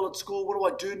so well at school. What do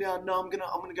I do now? No, I'm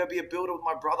gonna go be a builder with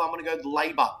my brother. I'm gonna go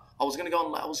labour. I was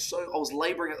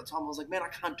labouring at the time. I was like, man, I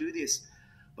can't do this.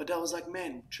 But Dad was like,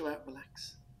 man, chill out,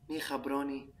 relax.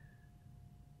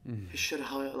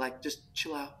 Just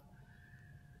chill out.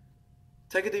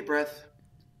 Take a deep breath.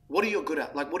 What are you good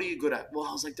at? What are you good at? Well,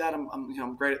 I was like, Dad,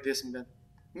 I'm great at this. I'm going to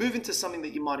move into something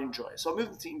that you might enjoy. So I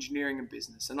moved into engineering and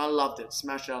business, and I loved it.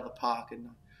 Smashed it out of the park, and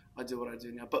I do what I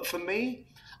do now. But for me,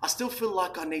 I still feel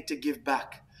like I need to give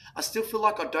back. I still feel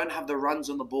like I don't have the runs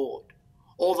on the board,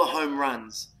 or the home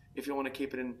runs, if you want to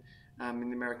keep it in the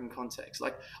American context.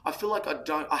 I feel like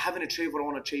I haven't achieved what I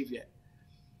want to achieve yet.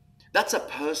 That's a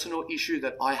personal issue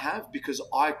that I have because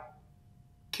I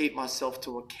keep myself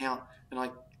to account and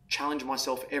I challenge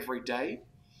myself every day.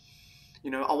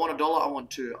 You know, I want $1, I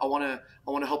want two. I want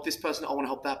to help this person, I want to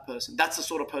help that person. That's the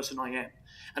sort of person I am.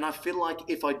 And I feel like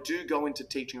if I do go into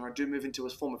teaching or I do move into a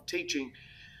form of teaching,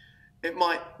 I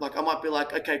might be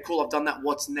like, okay, cool, I've done that,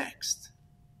 what's next?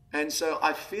 And so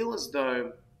I feel as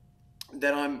though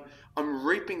that I'm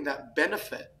reaping that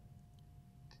benefit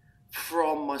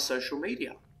from my social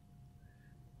media.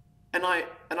 And I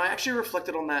actually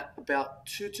reflected on that about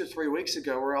 2 to 3 weeks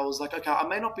ago, where I was like, okay, I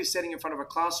may not be sitting in front of a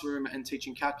classroom and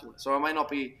teaching calculus, or I may not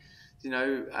be, in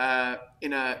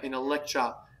a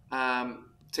lecture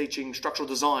teaching structural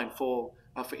design for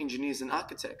engineers and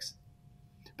architects.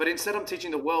 But instead, I'm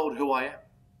teaching the world who I am,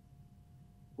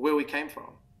 where we came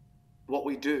from, what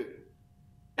we do,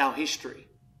 our history.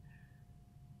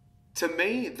 To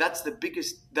me,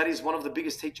 that is one of the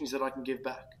biggest teachings that I can give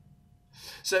back.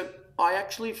 So I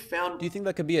actually found... Do you think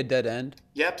that could be a dead end?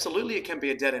 Yeah, absolutely it can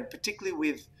be a dead end, particularly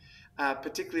with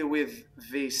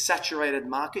the saturated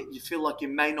market. You feel like you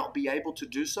may not be able to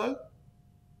do so.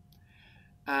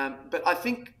 But I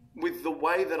think with the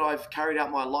way that I've carried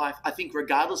out my life, I think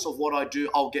regardless of what I do,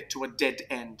 I'll get to a dead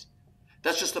end.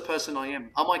 That's just the person I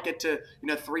am. I might get to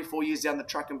 3-4 years down the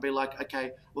track and be like,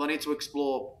 okay, well, I need to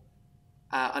explore.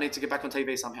 I need to get back on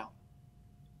TV somehow,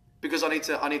 because I need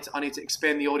to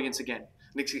expand the audience again.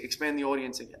 I need to expand the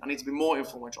audience again. I need to be more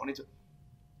influential.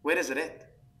 Where does it end?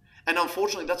 And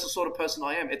unfortunately, that's the sort of person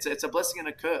I am. It's a blessing and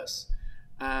a curse.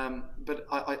 But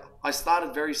I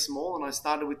started very small, and I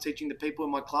started with teaching the people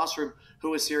in my classroom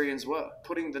who Assyrians were,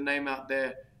 putting the name out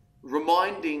there,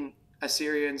 reminding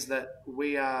Assyrians that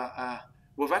we've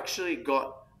actually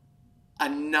got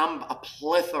a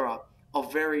plethora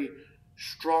of very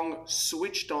strong,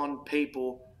 switched on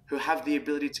people who have the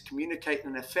ability to communicate in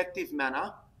an effective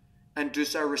manner and do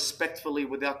so respectfully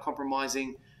without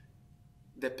compromising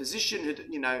their position,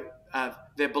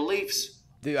 their beliefs.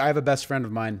 Dude, I have a best friend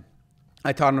of mine.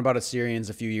 I taught him about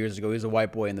Assyrians a few years ago. He was a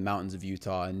white boy in the mountains of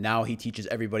Utah, and now he teaches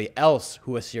everybody else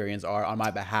who Assyrians are on my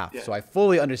behalf. Yeah. So I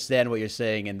fully understand what you're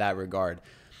saying in that regard.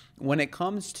 When it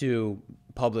comes to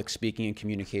public speaking and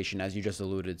communication, as you just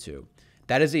alluded to,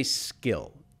 that is a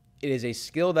skill. It is a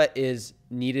skill that is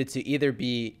needed to either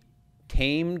be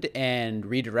tamed and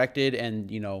redirected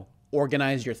and,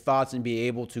 organize your thoughts and be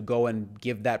able to go and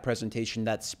give that presentation,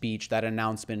 that speech, that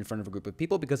announcement in front of a group of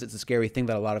people, because it's a scary thing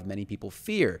that many people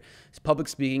fear. Public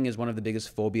speaking is one of the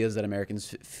biggest phobias that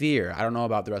Americans fear. I don't know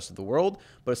about the rest of the world,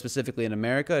 but specifically in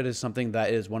America, it is something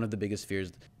that is one of the biggest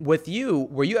fears. With you,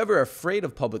 were you ever afraid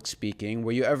of public speaking?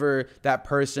 Were you ever that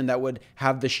person that would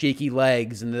have the shaky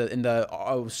legs and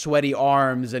the sweaty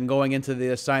arms and going into the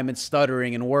assignment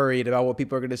stuttering and worried about what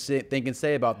people are going to think and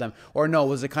say about them? Or no,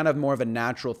 was it kind of more of a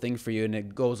natural thing for you and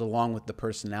it goes along with the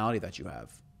personality that you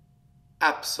have?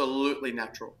 Absolutely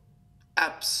natural.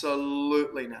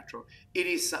 Absolutely natural. It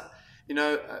is,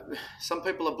 some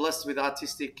people are blessed with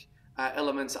artistic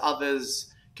elements.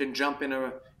 Others can jump in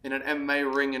an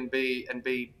MMA ring and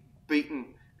be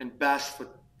beaten and bashed for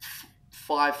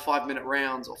five 5-minute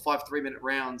rounds or 5 3-minute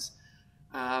rounds.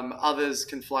 Others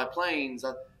can fly planes.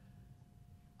 I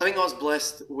think I was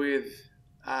blessed with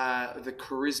the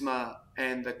charisma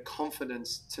and the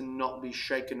confidence to not be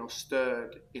shaken or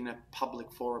stirred in a public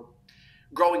forum.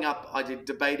 Growing up, I did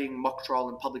debating, mock trial,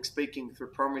 and public speaking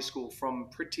through primary school from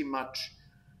pretty much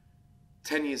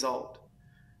 10 years old.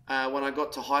 When I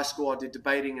got to high school, I did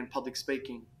debating and public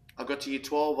speaking. I got to year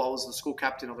 12, I was the school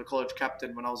captain or the college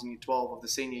captain when I was in year 12 of the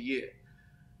senior year.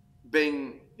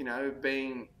 Being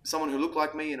someone who looked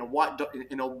like me in a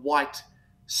white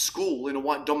school, in a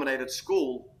white dominated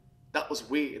school, that was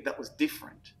weird, that was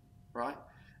different, right?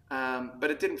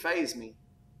 But it didn't faze me.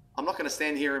 I'm not going to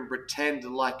stand here and pretend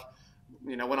like,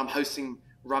 when I'm hosting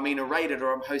Ramina Rated,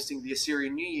 or I'm hosting the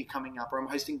Assyrian New Year coming up, or I'm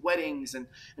hosting weddings and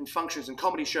functions and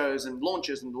comedy shows and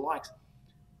launches and the likes,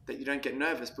 that you don't get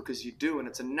nervous, because you do, and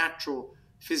it's a natural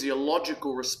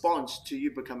physiological response to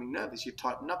you becoming nervous. You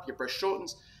tighten up, your breath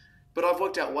shortens. But I've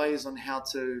worked out ways on how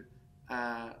to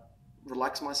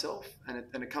relax myself,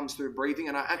 and it comes through breathing.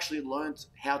 And I actually learned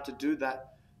how to do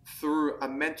that through a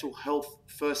mental health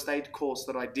first aid course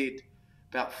that I did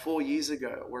about 4 years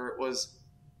ago, where it was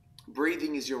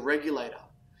breathing is your regulator.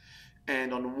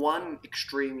 And on one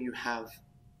extreme you have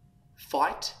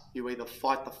fight. You either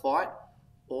fight the fight,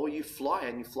 or you fly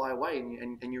and you fly away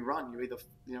and you run. You either,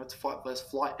 it's fight versus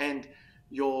flight, and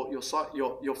your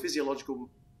physiological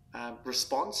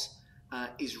response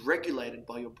is regulated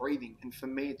by your breathing. And for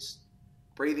me,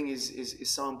 breathing is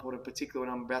so important, particularly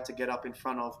when I'm about to get up in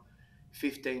front of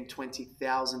 15,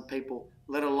 20,000 people,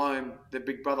 let alone the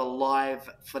Big Brother live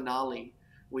finale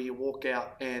where you walk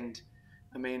out and,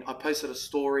 I mean, I posted a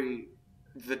story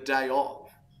the day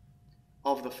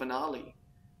of the finale,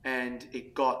 and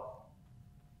it got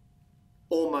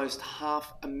almost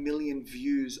 500,000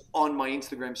 views on my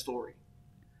Instagram story.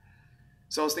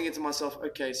 So I was thinking to myself,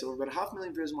 okay, so we've got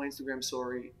 500,000 views on my Instagram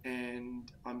story, and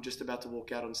I'm just about to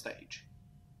walk out on stage,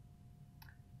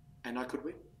 and I could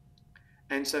win.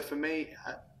 And so for me,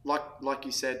 like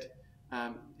you said,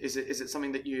 is it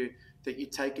something that you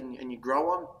take and you grow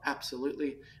on?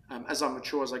 Absolutely. As I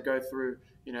mature, as I go through,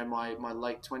 my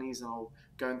late 20s, and I'll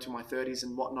go into my 30s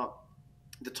and whatnot,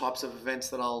 the types of events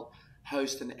that I'll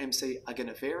host and MC are going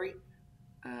to vary.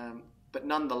 But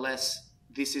nonetheless,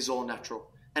 this is all natural.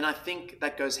 And I think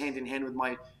that goes hand in hand with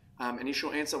my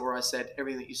initial answer where I said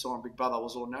everything that you saw on Big Brother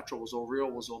was all natural, was all real,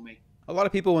 was all me. A lot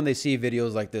of people, when they see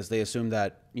videos like this, they assume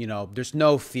that, there's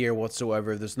no fear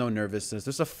whatsoever. There's no nervousness.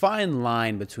 There's a fine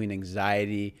line between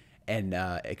anxiety and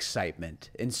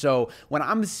excitement. And so when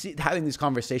I'm having these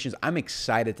conversations, I'm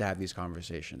excited to have these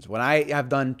conversations. When I have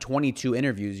done 22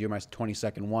 interviews, you're my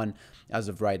 22nd one as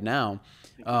of right now,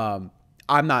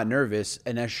 I'm not nervous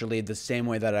initially the same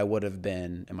way that I would have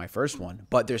been in my first one,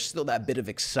 but there's still that bit of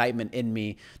excitement in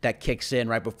me that kicks in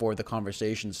right before the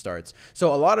conversation starts.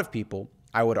 So a lot of people,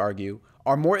 I would argue,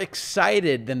 are more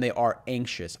excited than they are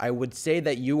anxious. I would say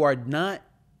that you are not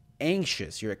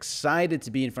anxious. You're excited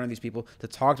to be in front of these people, to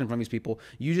talk in front of these people.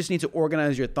 You just need to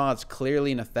organize your thoughts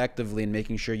clearly and effectively and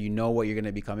making sure you know what you're going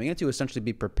to be coming into, essentially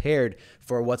be prepared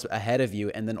for what's ahead of you,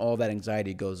 and then all that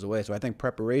anxiety goes away. So I think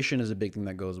preparation is a big thing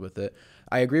that goes with it.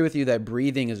 I agree with you that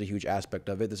breathing is a huge aspect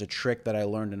of it. There's a trick that I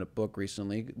learned in a book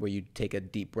recently where you take a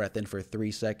deep breath in for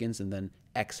 3 seconds and then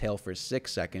exhale for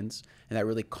 6 seconds, and that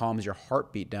really calms your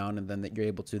heartbeat down, and then that you're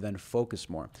able to then focus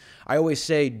more. I always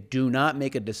say, do not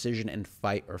make a decision in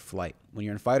fight or flight. When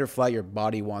you're in fight or flight, your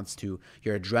body wants to,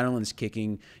 your adrenaline's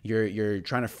kicking, you're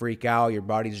trying to freak out, your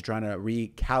body's trying to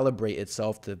recalibrate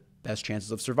itself to best chances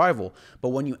of survival. But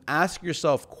when you ask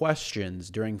yourself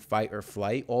questions during fight or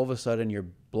flight, all of a sudden your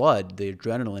blood, the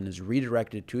adrenaline, is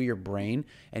redirected to your brain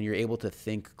and you're able to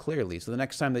think clearly. So the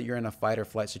next time that you're in a fight or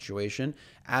flight situation,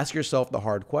 ask yourself the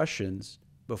hard questions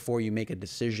before you make a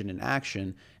decision in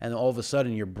action, and all of a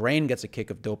sudden your brain gets a kick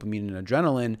of dopamine and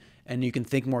adrenaline, and you can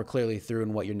think more clearly through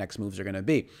and what your next moves are going to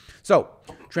be. So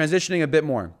transitioning a bit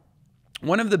more,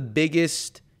 one of the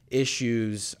biggest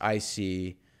issues I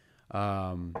see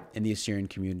in the Assyrian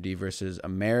community versus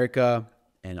America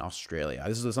and Australia.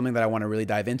 This is something that I want to really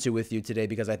dive into with you today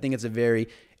because I think it's a very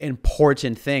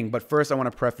important thing. But first, I want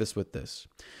to preface with this.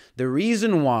 The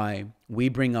reason why we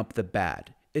bring up the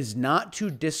bad is not to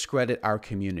discredit our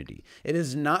community. It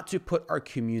is not to put our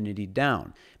community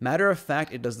down. Matter of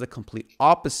fact, it does the complete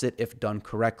opposite if done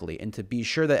correctly. And to be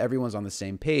sure that everyone's on the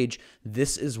same page,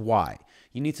 this is why.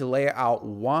 You need to lay out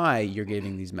why you're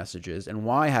giving these messages and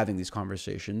why having these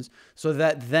conversations so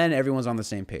that then everyone's on the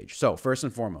same page. So first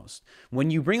and foremost,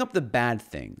 when you bring up the bad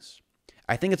things,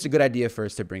 I think it's a good idea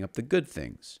first to bring up the good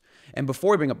things. And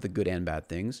before we bring up the good and bad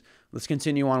things, let's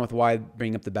continue on with why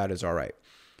bringing up the bad is all right.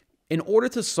 In order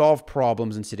to solve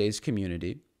problems in today's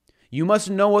community, you must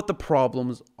know what the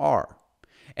problems are.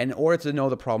 And in order to know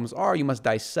the problems are, you must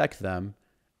dissect them,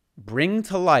 bring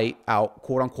to light out,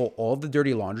 quote unquote, all the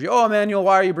dirty laundry. Oh, Emmanuel,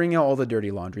 why are you bringing out all the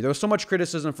dirty laundry? There was so much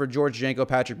criticism for George Janko,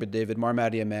 Patrick Bet-David,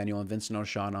 Marmadi Emmanuel, and Vincent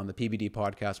O'Shawn on the PBD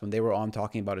podcast when they were on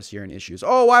talking about Assyrian issues.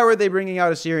 Oh, why were they bringing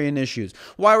out Assyrian issues?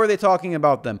 Why were they talking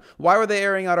about them? Why were they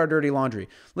airing out our dirty laundry?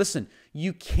 Listen,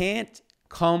 you can't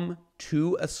come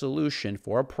to a solution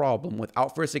for a problem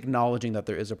without first acknowledging that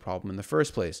there is a problem in the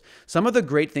first place. Some of the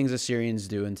great things Assyrians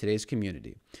do in today's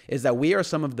community is that we are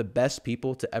some of the best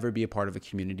people to ever be a part of a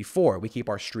community for. We keep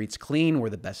our streets clean.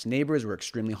 We're the best neighbors. We're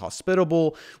extremely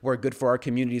hospitable. We're good for our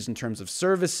communities in terms of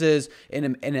services.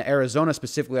 In Arizona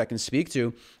specifically, I can speak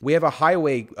to, we have a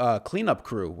highway cleanup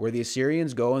crew where the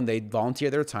Assyrians go and they volunteer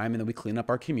their time, and then we clean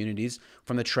up our communities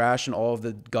from the trash and all of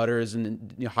the gutters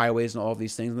and highways and all of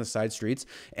these things on the side streets.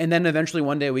 And then eventually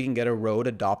one day we can get a road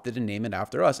adopted and name it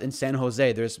after us. In San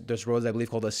Jose, there's roads I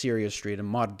believe called Assyria Street and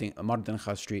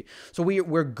Mardenja Street. So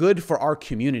we're good for our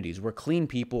communities. We're clean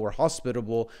people. We're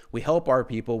hospitable. We help our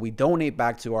people. We donate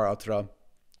back to our Atra.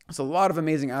 There's a lot of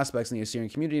amazing aspects in the Assyrian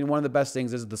community, and one of the best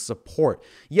things is the support.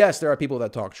 Yes, there are people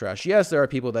that talk trash. Yes, there are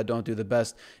people that don't do the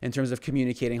best in terms of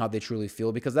communicating how they truly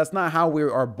feel, because that's not how we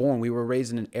are born. We were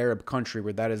raised in an Arab country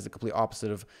where that is the complete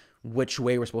opposite of which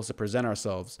way we're supposed to present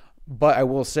ourselves. But I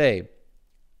will say,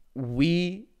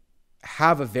 we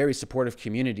have a very supportive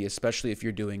community, especially if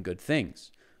you're doing good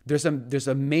things. there's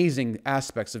amazing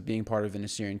aspects of being part of an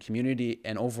Assyrian community,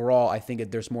 and overall, I think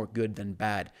that there's more good than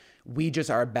bad. We just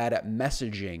are bad at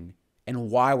messaging and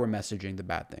why we're messaging the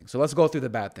bad things. So let's go through the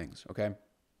bad things, okay?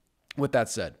 With that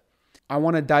said, I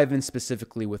want to dive in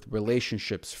specifically with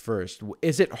relationships first.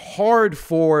 Is it hard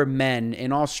for men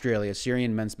in Australia,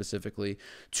 Syrian men specifically,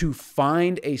 to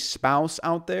find a spouse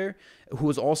out there who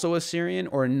is also Assyrian,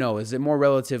 or no? Is it more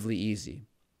relatively easy?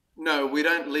 No, we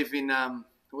don't live in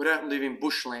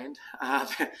bushland.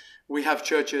 We have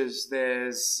churches.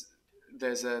 There's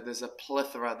a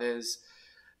plethora. There's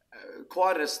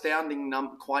quite an astounding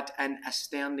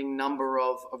number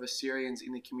of Assyrians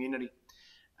in the community.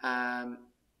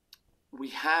 We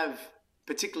have,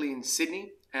 particularly in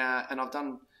Sydney, and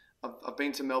I've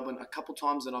been to Melbourne a couple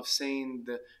times, and I've seen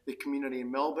the community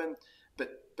in Melbourne,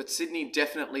 but Sydney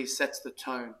definitely sets the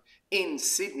tone. In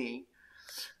Sydney,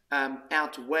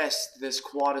 out west, there's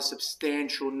quite a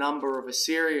substantial number of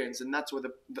Assyrians, and that's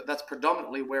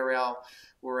predominantly where our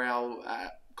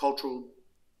cultural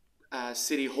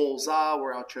city halls are,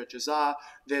 where our churches are.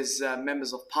 There's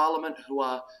members of parliament who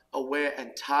are aware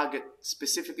and target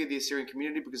specifically the Assyrian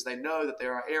community because they know that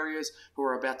there are areas who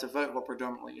are about to vote who are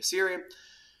predominantly Assyrian.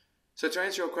 So to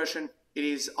answer your question, it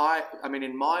is, I mean,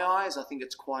 in my eyes, I think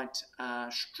it's quite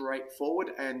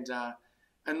straightforward. And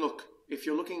look, if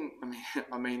you're looking,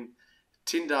 I mean,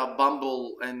 Tinder,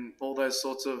 Bumble, and all those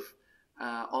sorts of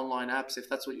online apps, if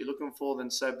that's what you're looking for,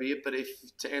 then so be it. But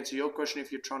to answer your question,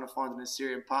 if you're trying to find an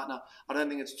Assyrian partner, I don't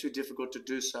think it's too difficult to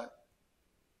do so.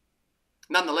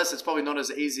 Nonetheless, it's probably not as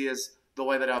easy as the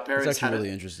way that our parents It's actually had really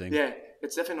it. interesting. Yeah,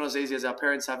 it's definitely not as easy as our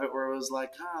parents have it, where it was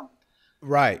like,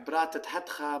 Right.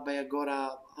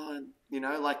 you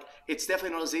know, like, it's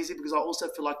definitely not as easy, because I also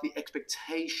feel like the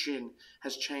expectation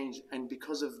has changed, and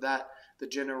because of that, the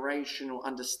generational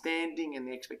understanding and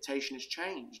the expectation has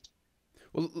changed.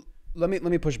 Well, let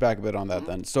me push back a bit on that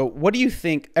then. So what do you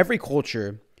think? Every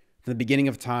culture from the beginning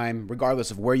of time,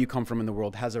 regardless of where you come from in the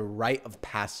world, has a rite of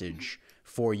passage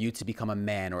for you to become a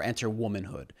man or enter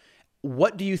womanhood.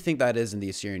 What do you think that is in the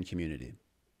Assyrian community?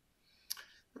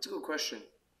 That's a good question.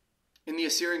 In the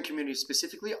Assyrian community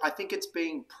specifically, I think it's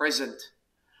being present.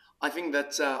 I think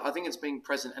it's being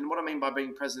present. And what I mean by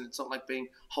being present, it's not like being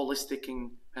holistic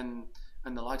and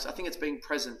the likes. I think it's being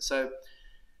present. So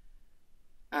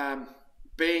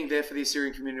being there for the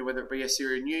Assyrian community, whether it be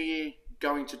Assyrian New Year,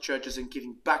 going to churches and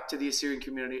giving back to the Assyrian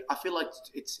community, I feel like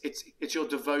it's your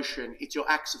devotion, it's your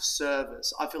acts of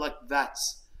service. I feel like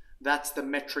that's the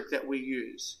metric that we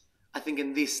use, I think,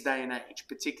 in this day and age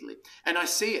particularly. And I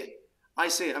see it. I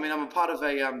mean, I'm a part of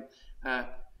a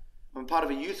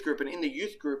youth group, and in the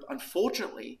youth group,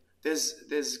 unfortunately,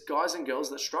 there's guys and girls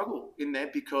that struggle in there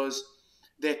because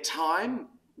their time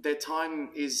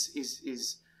is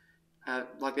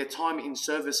like their time in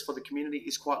service for the community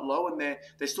is quite low, and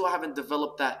they still haven't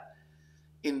developed that,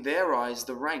 in their eyes,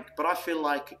 the rank. But I feel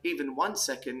like even 1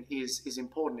 second is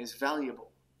important, is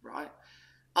valuable, right?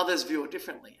 Others view it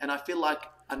differently, and I feel like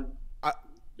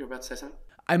you're about to say something?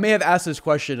 I may have asked this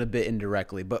question a bit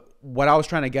indirectly, but what I was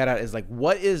trying to get at is, like,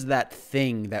 what is that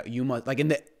thing that you must, like, in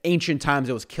the ancient times,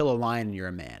 it was kill a lion and you're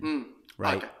a man,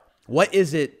 right? Okay. What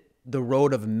is it, the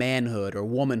road of manhood or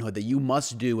womanhood, that you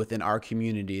must do within our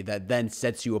community that then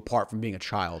sets you apart from being a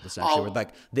child, essentially? Where, like,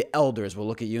 the elders will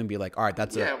look at you and be like, all right,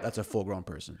 that's a full-grown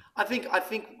person. I think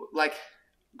like,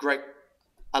 great.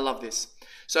 I love this.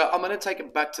 So I'm going to take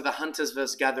it back to the hunters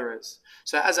versus gatherers.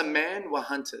 So as a man, we're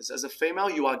hunters. As a female,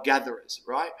 you are gatherers,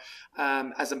 right?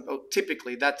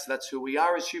 Typically, that's who we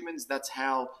are as humans. That's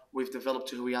how we've developed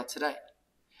to who we are today.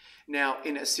 Now,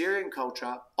 in Assyrian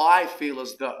culture, I feel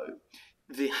as though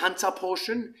the hunter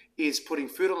portion is putting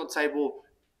food on the table,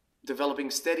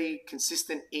 developing steady,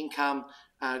 consistent income,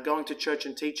 going to church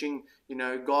and teaching,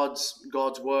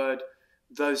 God's word,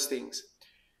 those things.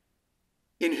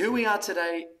 In who we are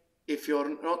today, if you're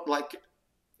not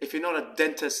a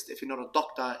dentist, if you're not a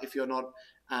doctor, if you're not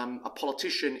a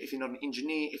politician, if you're not an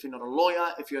engineer, if you're not a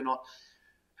lawyer, if you're not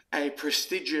a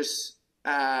prestigious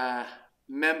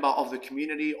member of the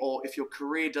community, or if your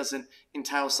career doesn't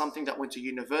entail something that went to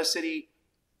university,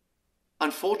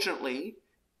 unfortunately,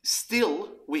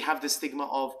 still we have the stigma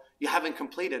of you haven't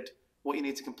completed what you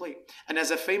need to complete. And as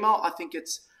a female, I think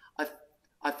it's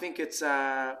I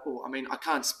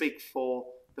can't speak for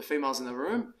the females in the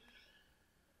room,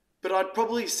 but I'd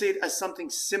probably see it as something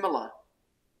similar,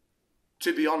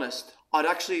 to be honest. I'd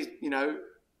actually,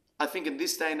 I think in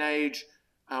this day and age,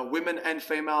 women and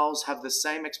females have the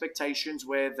same expectations,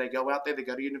 where they go out there, they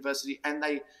go to university, and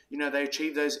they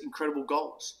achieve those incredible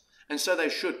goals. And so they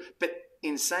should. But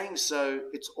in saying so,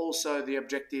 it's also the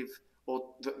objective,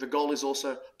 or the goal is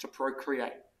also to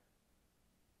procreate.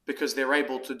 because they're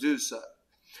able to do so.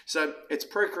 So it's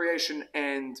procreation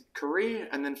and career,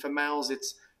 and then for males, it's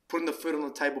putting the food on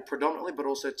the table predominantly, but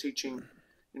also teaching,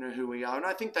 who we are. And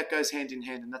I think that goes hand in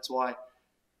hand, and that's why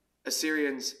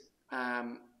Assyrians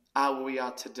are where we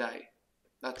are today.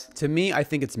 To me, I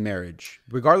think it's marriage.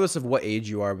 Regardless of what age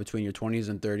you are between your 20s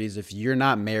and 30s, if you're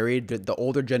not married, the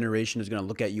older generation is going to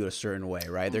look at you a certain way,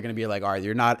 right? They're going to be like, all right,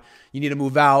 you need to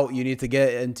move out. You need to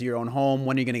get into your own home.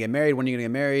 When are you going to get married? When are you going to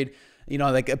get married?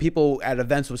 Like people at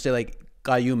events will say like,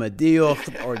 Kayuma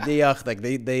diach or diach. Like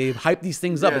they hype these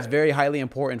things up. It's very highly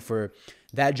important for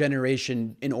that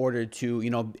generation in order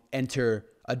to, enter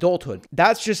adulthood.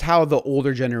 That's just how the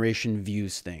older generation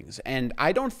views things. And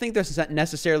I don't think there's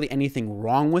necessarily anything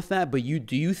wrong with that, but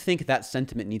do you think that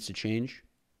sentiment needs to change?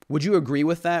 Would you agree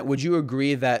with that? Would you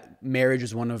agree that marriage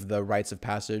is one of the rites of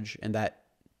passage and that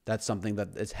that's something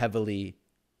that is heavily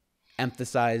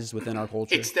emphasized within our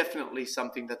culture? It's definitely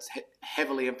something that's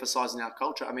heavily emphasized in our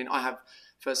culture. I mean, I have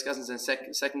first cousins and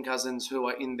second cousins who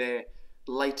are in their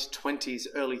late 20s,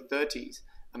 early 30s.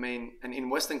 I mean, and in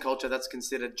Western culture, that's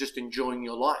considered just enjoying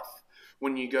your life.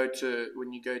 When you go to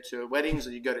weddings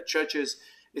or you go to churches,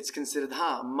 it's considered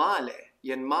male,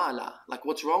 yen mala. Like,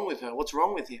 what's wrong with her? What's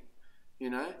wrong with him?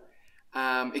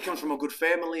 It comes from a good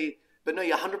family. But no,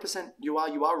 you're 100%. You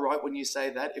are right when you say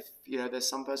that. If there's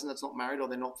some person that's not married or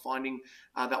they're not finding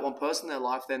that one person in their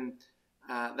life, then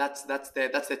that's their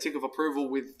tick of approval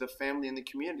with the family and the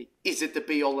community. Is it the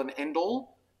be all and end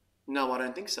all? No, I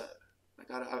don't think so.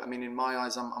 I mean, in my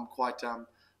eyes, I'm quite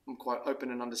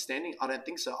open and understanding. I don't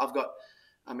think so. I've got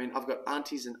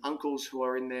aunties and uncles who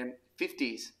are in their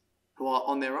 50s who are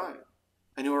on their own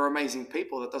and who are amazing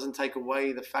people. That doesn't take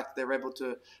away the fact that they're able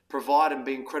to provide and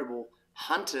be incredible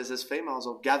hunters as females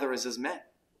or gatherers as men.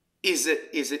 Is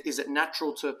it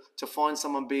natural to find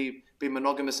someone be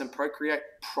monogamous and procreate?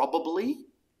 Probably.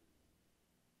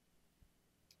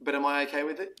 But am I okay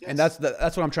with it? Yes. And that's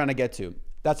what I'm trying to get to.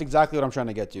 That's exactly what I'm trying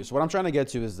to get to. So what I'm trying to get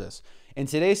to is this. In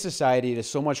today's society, it is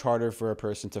so much harder for a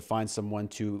person to find someone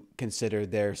to consider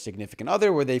their significant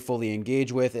other where they fully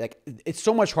engage with. Like, it's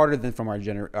so much harder than from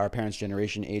our parents'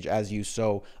 generation age, as you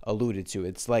so alluded to.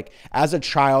 It's like, as a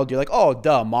child, you're like, oh,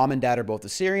 duh, mom and dad are both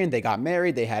Assyrian. They got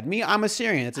married. They had me. I'm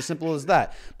Assyrian. It's as simple as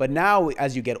that. But now,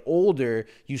 as you get older,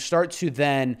 you start to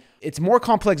then... It's a more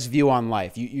complex view on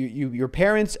life. Your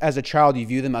parents, as a child, you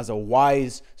view them as a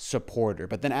wise supporter.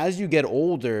 But then as you get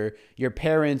older, your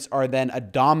parents are then a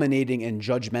dominating and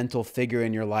judgmental figure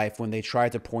in your life when they try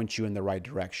to point you in the right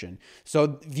direction.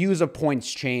 So views of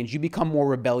points change. You become more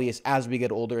rebellious as we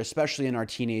get older, especially in our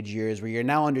teenage years, where you're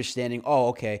now understanding, oh,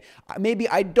 okay, maybe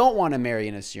I don't want to marry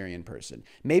an Assyrian person.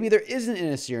 Maybe there isn't an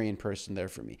Assyrian person there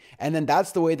for me. And then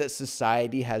that's the way that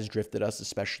society has drifted us,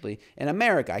 especially in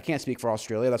America. I can't speak for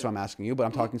Australia. That's why I'm asking you, but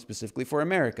I'm talking specifically for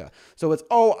America. So it's,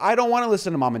 oh, I don't want to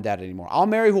listen to mom and dad anymore. I'll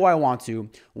marry who I want to,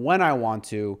 when I want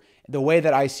to, the way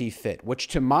that I see fit, which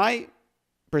to my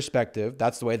perspective,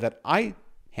 that's the way that I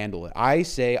handle it. I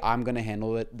say I'm going to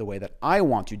handle it the way that I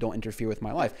want to. Don't interfere with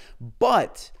my life.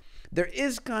 But there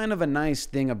is kind of a nice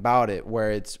thing about it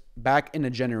where it's back in a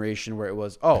generation where it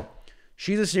was, oh,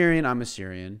 she's Assyrian, I'm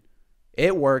Assyrian.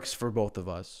 It works for both of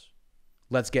us.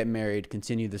 Let's get married,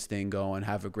 continue this thing going,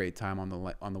 have a great time on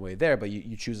the way there. But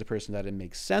you choose a person that it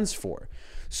makes sense for.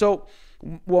 So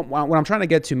what I'm trying to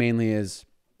get to mainly is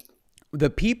the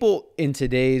people in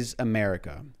today's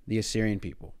America, the Assyrian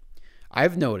people,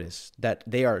 I've noticed that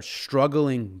they are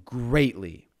struggling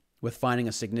greatly with finding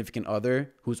a significant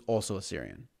other who's also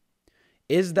Assyrian.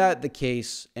 Is that the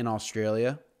case in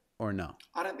Australia or no?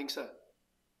 I don't think so.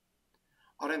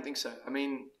 I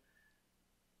mean,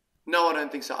 no, I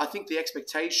don't think so. I think the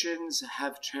expectations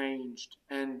have changed,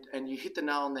 and you hit the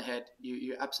nail on the head.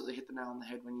 You absolutely hit the nail on the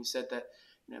head when you said that,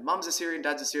 mum's Assyrian,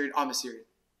 dad's Assyrian, I'm Assyrian.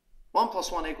 1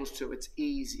 + 1 = 2. It's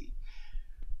easy.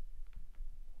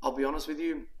 I'll be honest with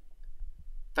you.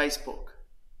 Facebook,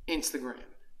 Instagram,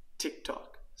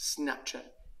 TikTok, Snapchat,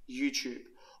 YouTube,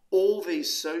 all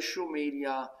these social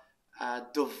media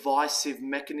divisive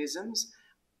mechanisms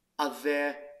are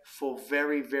there for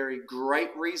very, very great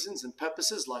reasons and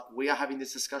purposes, like we are having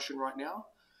this discussion right now.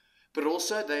 But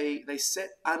also they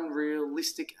set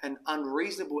unrealistic and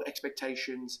unreasonable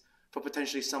expectations for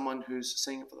potentially someone who's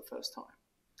seeing it for the first time.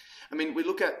 I mean, we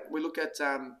look at.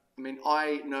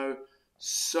 I know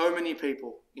so many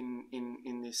people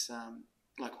in this,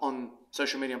 like on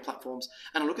social media and platforms,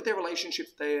 and I look at their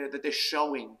relationships that they're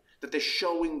showing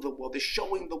the world. They're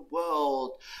showing the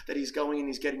world that he's going and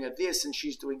he's getting her this, and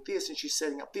she's doing this, and she's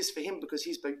setting up this for him because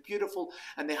he's beautiful,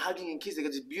 and they're hugging and kissing.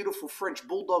 They've got this beautiful French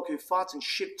bulldog who farts and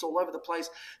shits all over the place.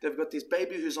 They've got this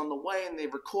baby who's on the way, and they're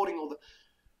recording all the...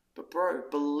 But bro,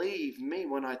 believe me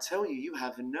when I tell you, you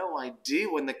have no idea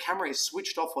when the camera is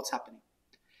switched off what's happening.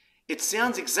 It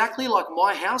sounds exactly like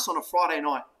my house on a Friday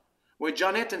night, where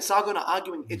Janet and Sargon are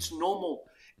arguing. It's normal.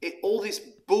 All this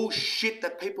bullshit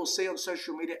that people see on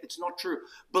social media, it's not true.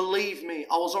 Believe me,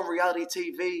 I was on reality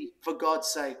TV, for God's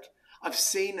sake. I've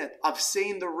seen it. I've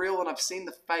seen the real and I've seen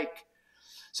the fake.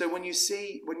 So when you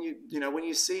see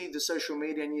the social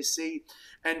media and you see,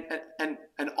 and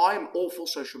I am all for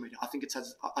social media. I think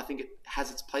it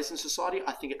has its place in society.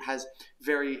 I think it has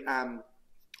very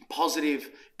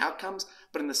positive outcomes,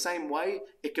 but in the same way,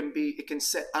 it can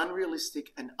set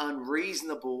unrealistic and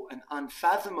unreasonable and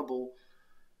unfathomable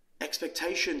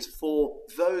expectations for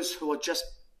those who are just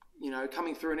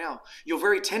coming through now. Your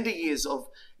very tender years of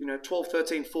 12,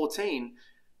 13, 14.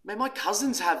 Man, my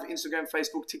cousins have Instagram,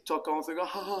 Facebook, TikTok going through,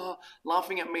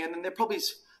 laughing at me, and then they're probably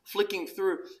flicking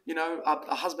through,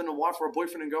 a husband and wife or a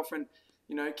boyfriend and girlfriend,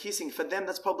 kissing. For them,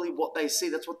 that's probably what they see.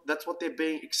 That's what they're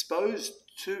being exposed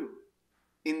to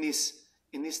in this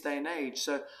day and age.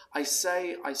 So I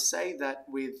say that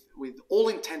with all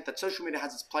intent that social media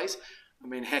has its place. I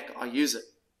mean, heck, I use it.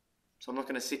 So I'm not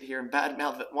going to sit here and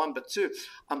badmouth it, one, but two,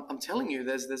 I'm telling you,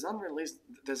 there's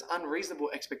unreasonable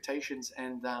expectations,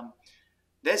 and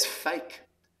there's fake.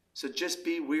 So just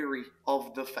be wary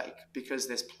of the fake, because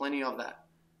there's plenty of that.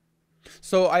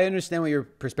 So I understand what your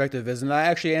perspective is, and that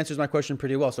actually answers my question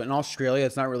pretty well. So in Australia,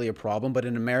 it's not really a problem, but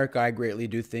in America, I greatly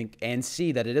do think and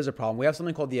see that it is a problem. We have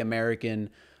something called the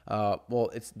American,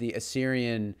 it's the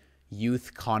Assyrian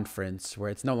Youth Conference, where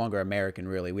it's no longer American,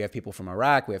 really. We have people from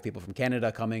Iraq, we have people from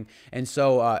Canada coming, and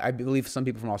so I believe some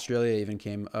people from Australia even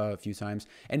came a few times,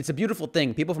 and it's a beautiful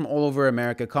thing. People from all over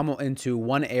America come into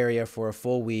one area for a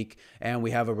full week, and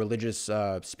we have a religious,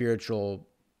 spiritual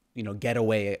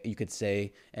getaway, you could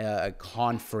say, a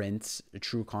conference, a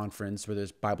true conference, where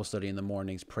there's Bible study in the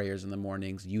mornings, prayers in the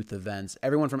mornings, youth events.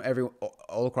 Everyone from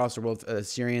all across the world,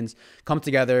 Assyrians, come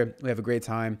together. We have a great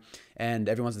time, and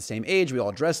everyone's the same age. We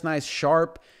all dress nice,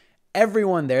 sharp.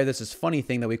 Everyone there, there's this funny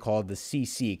thing that we call the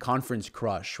CC, conference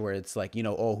crush, where it's like,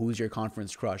 who's your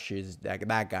conference crush? Is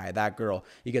that guy, that girl.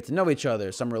 You get to know each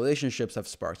other. Some relationships have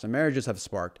sparked. Some marriages have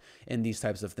sparked in these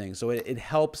types of things. So it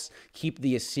helps keep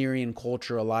the Assyrian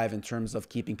culture alive in terms of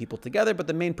keeping people together. But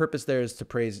the main purpose there is to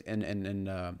praise and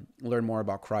learn more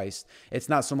about Christ. It's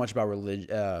not so much about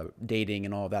dating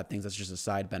and all of that things. That's just a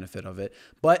side benefit of it.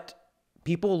 But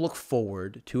people look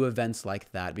forward to events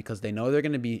like that because they know they're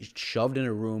going to be shoved in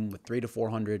a room with 300 to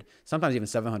 400, sometimes even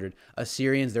 700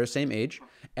 Assyrians their same age,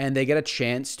 and they get a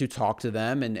chance to talk to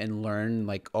them and learn,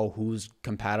 like, who's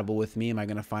compatible with me? Am I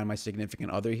going to find my significant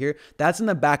other here? That's in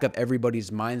the back of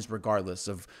everybody's minds, regardless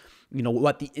of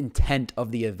what the intent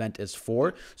of the event is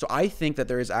for. So I think that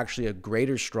there is actually a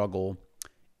greater struggle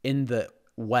in the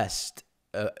West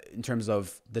in terms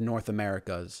of the North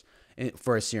Americas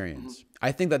for Assyrians. Mm-hmm.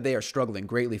 I think that they are struggling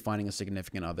greatly finding a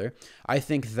significant other. I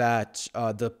think that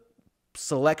the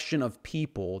selection of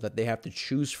people that they have to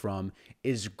choose from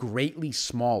is greatly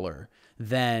smaller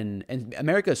than, and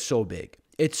America is so big.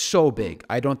 It's so big.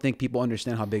 I don't think people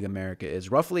understand how big America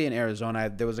is. Roughly in Arizona,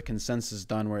 there was a consensus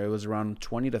done where it was around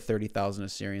 20 to 30,000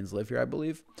 Assyrians live here, I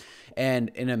believe. And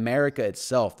in America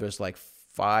itself, there's like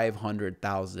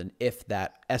 500,000, if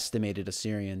that, estimated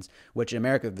Assyrians, which in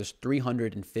America, there's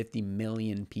 350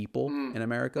 million people in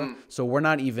America. So we're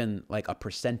not even like a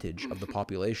percentage of the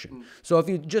population. So if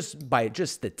you by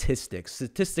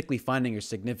statistically finding your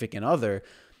significant other,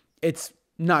 it's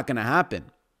not going to happen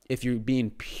if you're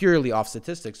being purely off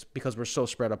statistics, because we're so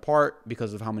spread apart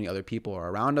because of how many other people are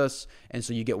around us. And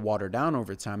so you get watered down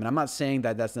over time. And I'm not saying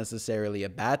that that's necessarily a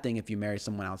bad thing if you marry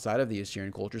someone outside of the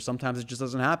Assyrian culture. Sometimes it just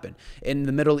doesn't happen. In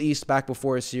the Middle East, back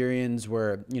before Assyrians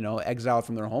were, exiled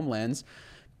from their homelands,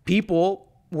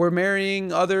 people were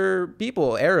marrying other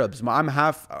people, Arabs. My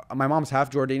mom's half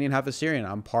Jordanian, half Assyrian.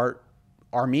 I'm part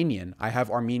Armenian. I have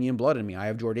Armenian blood in me. I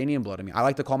have Jordanian blood in me. I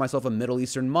like to call myself a Middle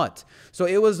Eastern mutt. So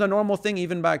it was a normal thing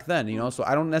even back then, So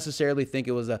I don't necessarily think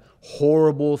it was a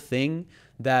horrible thing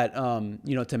that,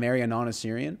 to marry a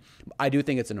non-Assyrian. I do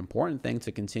think it's an important thing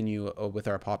to continue with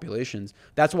our populations.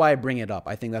 That's why I bring it up.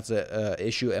 I think that's a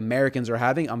issue Americans are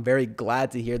having. I'm very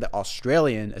glad to hear that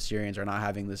Australian Assyrians are not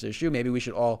having this issue. Maybe we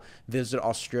should all visit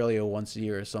Australia once a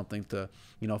year or something to,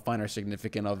 find our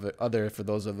significant other for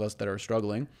those of us that are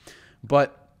struggling.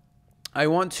 But I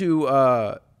want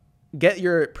to get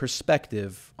your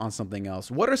perspective on something else.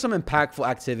 What are some impactful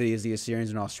activities the Assyrians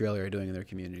in Australia are doing in their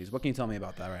communities? What can you tell me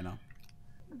about that right now?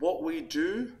 What we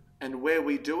do and where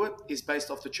we do it is based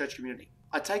off the church community.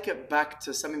 I take it back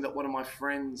to something that one of my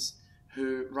friends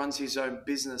who runs his own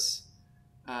business,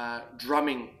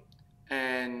 drumming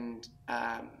and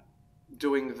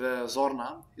doing the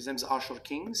Zorna. His name's Ashur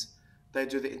Kings. They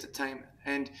do the entertainment.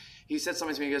 And he said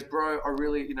something to me. He goes, bro, I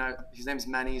really, his name's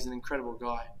Manny. He's an incredible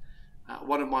guy.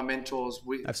 One of my mentors.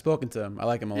 I've spoken to him. I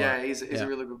like him a lot. Yeah, he's a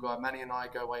really good guy. Manny and I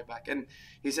go way back. And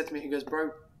he said to me, he goes,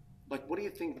 bro, like, what do you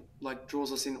think, like,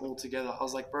 draws us in all together? I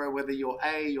was like, bro, whether you're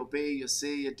A, you're B, you're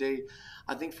C, you're D,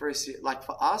 I think for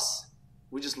us,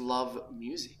 we just love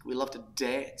music. We love to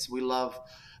dance. We love,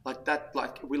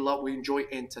 we enjoy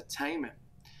entertainment.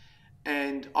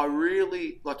 And I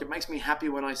really, it makes me happy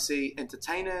when I see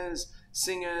entertainers,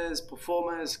 singers,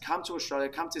 performers come to Australia,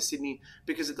 come to Sydney,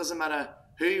 because it doesn't matter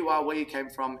who you are, where you came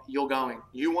from, you're going.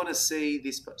 You want to see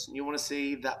this person. You want to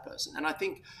see that person. And I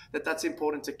think that that's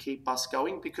important to keep us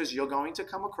going, because you're going to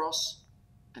come across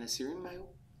an Assyrian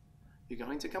male. You're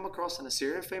going to come across an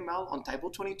Assyrian female on table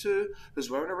 22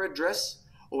 who's wearing a red dress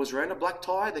or is wearing a black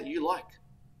tie that you like.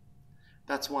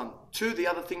 That's one. Two, the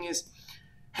other thing is,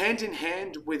 hand in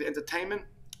hand with entertainment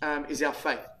is our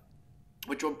faith,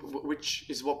 which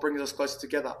is what brings us closer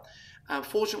together.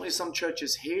 Fortunately, some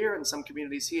churches here and some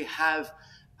communities here have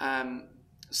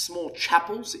small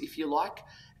chapels, if you like,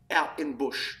 out in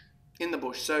the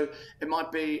bush. So it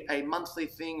might be a monthly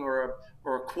thing or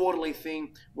a quarterly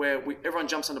thing where everyone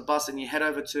jumps on a bus and you head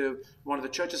over to one of the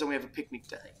churches and we have a picnic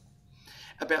day.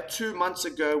 About 2 months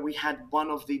ago, we had one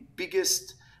of the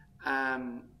biggest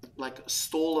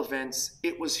stall events.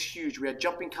 It was huge. We had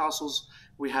jumping castles,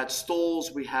 we had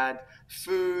stalls, we had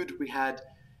food, we had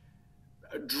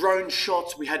drone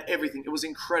shots, we had everything. It was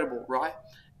incredible, right?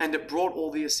 And it brought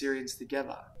all the Assyrians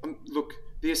together. Look,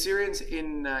 the Assyrians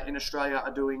in Australia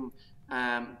are doing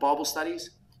Bible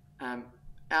studies.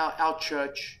 Our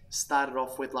church started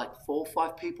off with 4 or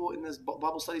 5 people in this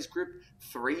Bible studies group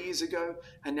 3 years ago,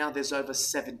 and now there's over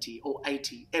 70 or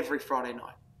 80 every Friday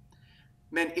night.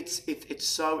 Man, it's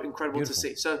so incredible Beautiful. To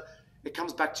see. So it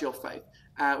comes back to your faith.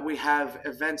 We have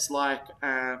events like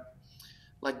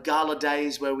gala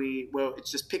days where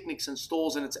it's just picnics and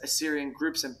stalls, and it's Assyrian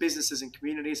groups and businesses and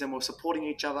communities, and we're supporting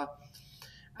each other.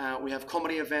 We have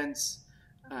comedy events.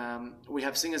 We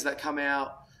have singers that come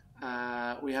out.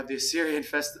 We have the Assyrian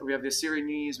We have the Assyrian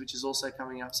New Year's, which is also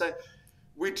coming up. So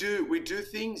we do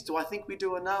things. Do I think we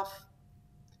do enough?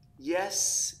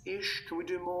 Yes-ish. Can we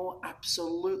do more?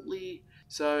 Absolutely.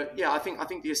 So yeah, I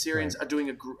think the Assyrians are doing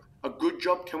a good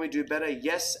job. Can we do better?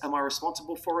 Yes. Am I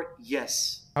responsible for it?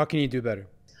 Yes. How can you do better?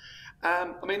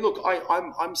 Look,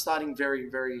 I'm starting very,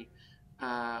 very.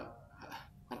 I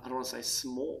don't want to say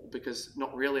small, because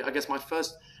not really. I guess my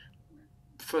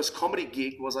first comedy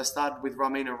gig was I started with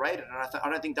Romina Rated, and I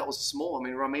don't think that was small. I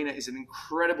mean, Romina is an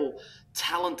incredible,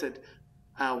 talented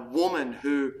woman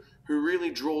who really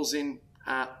draws in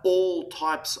all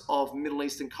types of Middle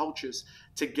Eastern cultures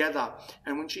together.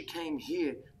 And when she came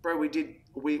here, bro,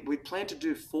 we planned to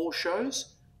do 4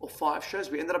 shows or 5 shows.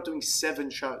 We ended up doing 7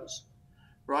 shows,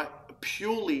 right?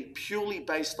 Purely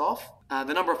based off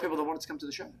the number of people that wanted to come to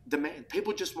the show. Demand.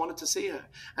 People just wanted to see her.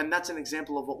 And that's an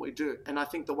example of what we do. And I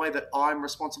think the way that I'm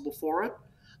responsible for it,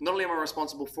 not only am I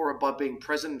responsible for it by being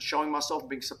present and showing myself and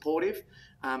being supportive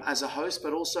as a host,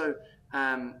 but also,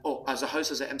 or as a host,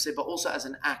 as an MC, but also as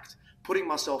an act, putting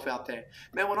myself out there.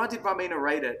 Man, when I did Romina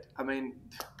Rated, Romina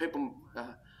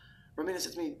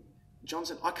said to me,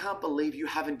 Johnson, I can't believe you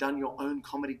haven't done your own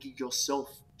comedy gig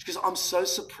yourself. She goes, I'm so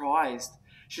surprised.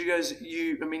 She goes,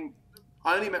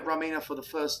 I only met Romina for the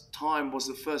first time, was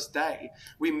the first day.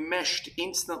 We meshed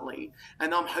instantly,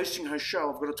 and I'm hosting her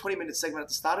show. I've got a 20-minute segment at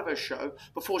the start of her show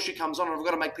before she comes on, and I've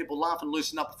got to make people laugh and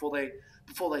loosen up before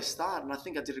they start. And I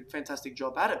think I did a fantastic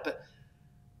job at it. But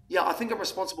yeah, I think I'm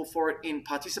responsible for it in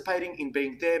participating, in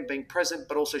being there, being present,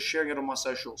 but also sharing it on my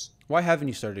socials. Why haven't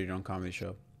you started your own comedy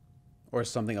show or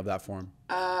something of that form?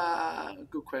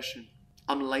 Good question.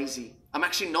 I'm lazy. I'm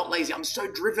actually not lazy. I'm so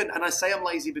driven, and I say I'm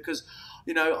lazy because,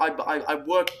 I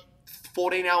work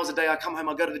 14 hours a day. I come home,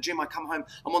 I go to the gym, I come home,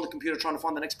 I'm on the computer trying to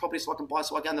find the next property so I can buy,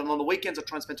 and then on the weekends I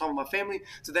try and spend time with my family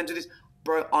to then do this.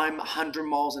 Bro, I'm 100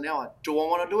 miles an hour. Do I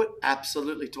want to do it?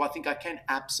 Absolutely. Do I think I can?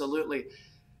 Absolutely.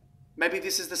 Maybe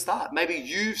this is the start. Maybe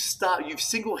you've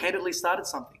single-handedly started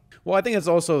something. Well, I think it's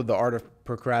also the art of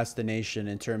procrastination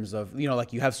in terms of, you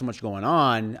have so much going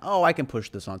on. Oh, I can push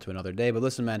this on to another day. But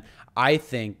listen, man, I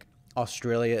think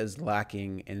Australia is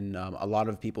lacking in a lot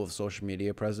of people with social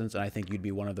media presence. And I think you'd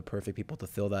be one of the perfect people to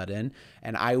fill that in.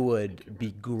 And I would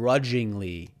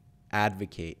begrudgingly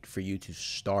advocate for you to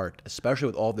start, especially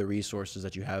with all the resources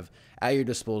that you have at your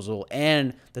disposal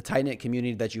and the tight-knit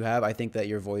community that you have. I think that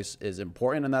your voice is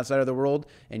important on that side of the world,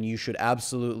 and you should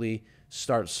absolutely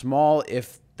start small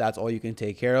if that's all you can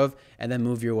take care of, and then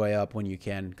move your way up when you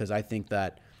can, because I think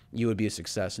that you would be a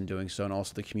success in doing so, and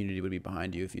also the community would be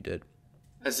behind you if you did.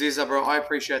 Aziza, bro, I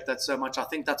appreciate that so much. I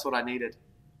think that's what I needed.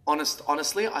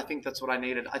 Honestly, I think that's what I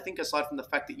needed. I think aside from the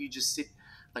fact that you just sit,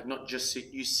 like not just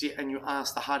sit, you sit and you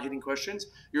ask the hard-hitting questions,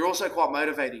 you're also quite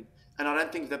motivating. And I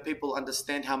don't think that people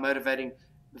understand how motivating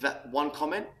that one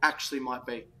comment actually might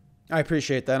be. I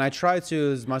appreciate that. And I try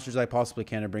to, as much as I possibly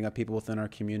can, to bring up people within our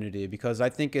community, because I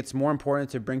think it's more important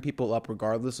to bring people up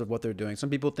regardless of what they're doing. Some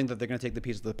people think that they're going to take the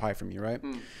piece of the pie from you, right?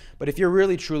 But if you're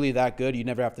really, truly that good, you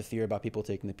never have to fear about people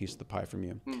taking the piece of the pie from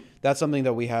you. That's something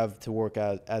that we have to work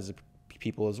as a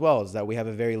people as well, is that we have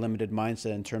a very limited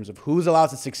mindset in terms of who's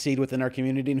allowed to succeed within our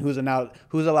community and who's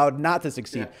allowed not to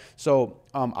succeed. Yeah. So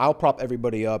I'll prop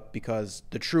everybody up, because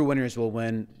the true winners will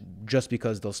win just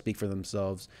because they'll speak for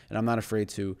themselves. And I'm not afraid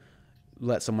to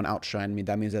let someone outshine me.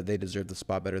 That means that they deserve the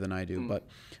spot better than I do. But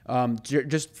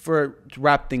just to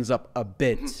wrap things up a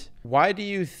bit, why do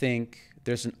you think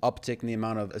there's an uptick in the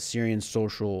amount of Assyrian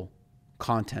social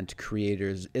content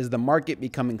creators? Is the market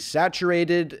becoming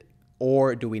saturated,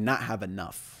 or do we not have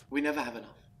enough? We never have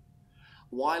enough.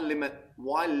 Why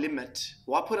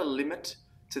put a limit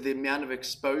to the amount of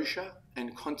exposure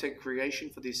and content creation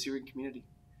for the Assyrian community?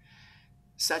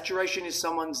 Saturation is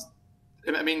I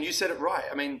mean, you said it right.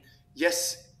 I mean,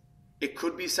 yes, it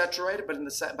could be saturated, but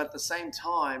at the same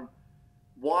time,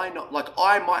 why not? Like,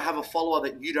 I might have a follower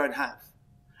that you don't have,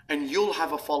 and you'll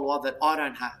have a follower that I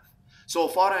don't have. So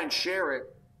if I don't share it,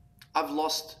 I've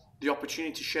lost the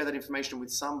opportunity to share that information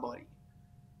with somebody,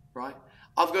 right?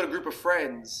 I've got a group of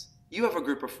friends. You have a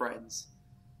group of friends.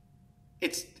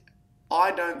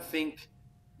 I don't think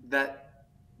that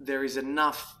there is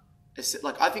enough.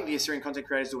 Like, I think the Assyrian content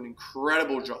creators do an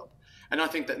incredible job. And I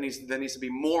think that there needs to be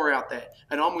more out there.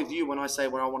 And I'm with you when I say,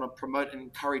 when I want to promote and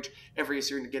encourage every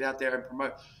Assyrian to get out there and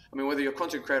promote. I mean, whether you're a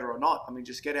content creator or not, I mean,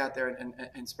 just get out there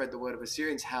and spread the word of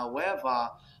Assyrians. However,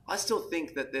 I still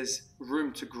think that there's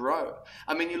room to grow.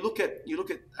 I mean, you look at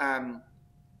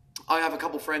I have a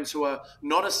couple friends who are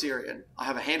not Assyrian. I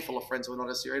have a handful of friends who are not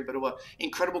Assyrian, but who are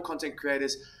incredible content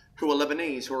creators, who are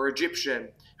Lebanese, who are Egyptian,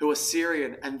 who are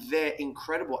Syrian, and they're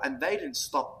incredible. And they didn't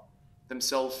stop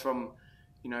themselves from,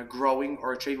 growing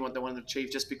or achieving what they wanted to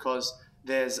achieve just because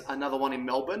there's another one in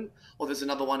Melbourne, or there's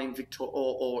another one in Victoria,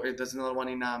 or there's another one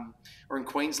in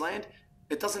Queensland.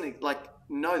 It doesn't,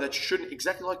 no, that shouldn't.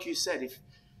 Exactly like you said, if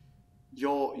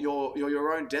you're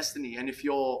your own destiny, and if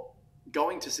you're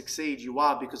going to succeed, you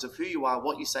are, because of who you are,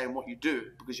 what you say, and what you do,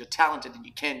 because you're talented and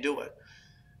you can do it.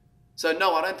 So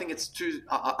no, I don't think it's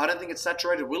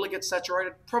saturated. Will it get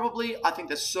saturated? Probably. I think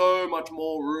there's so much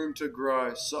more room to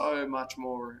grow. So much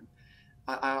more room.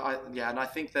 And I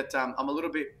think that I'm a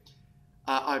little bit.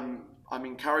 I'm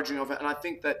encouraging of it, and I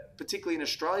think that particularly in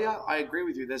Australia, I agree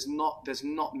with you. There's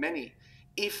not many,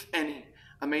 if any.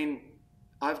 I mean,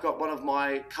 I've got one of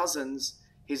my cousins.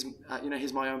 He's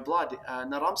my own blood,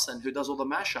 Naramsan, who does all the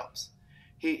mashups.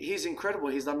 He's incredible.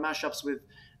 He's done mashups with.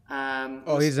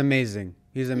 He's amazing.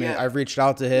 He's amazing. Yeah. I've reached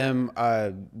out to him.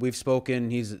 We've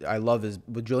spoken. I love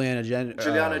with Juliana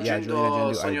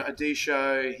Gendo, Sonia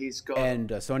Adisho. He's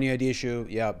got Sonia Adisho.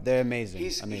 Yeah, they're amazing.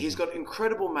 He's got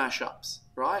incredible mashups,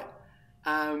 right?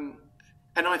 And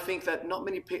I think that not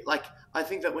many people I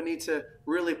think that we need to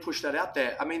really push that out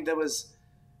there. I mean, there was.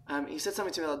 He said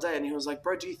something to me the other day, and he was like,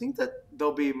 "Bro, do you think that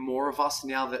there'll be more of us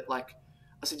now that I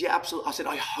said, "Yeah, absolutely." I said,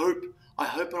 "I hope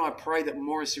and I pray that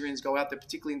more Assyrians go out there,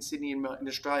 particularly in Sydney and in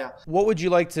Australia." What would you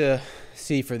like to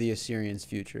see for the Assyrians'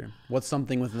 future? What's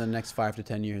something within the next 5 to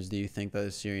 10 years do you think that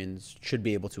Assyrians should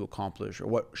be able to accomplish, or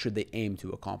what should they aim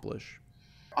to accomplish?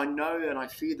 I know and I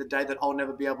fear the day that I'll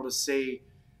never be able to see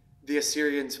the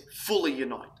Assyrians fully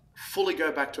unite, fully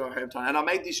go back to our hometown. And I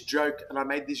made this joke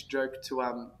to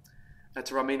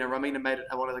Ramina. Ramina made it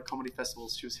at one of the comedy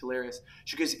festivals. She was hilarious.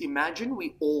 She goes, imagine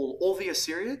we all the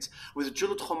Assyrians, with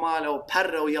Julut Khomale, or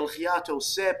Parra, or Yelchiat, or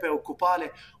Sepe, or Kupale,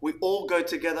 we all go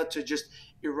together to just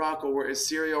Iraq or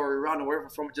Syria or Iran or wherever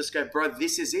from, just go, bro,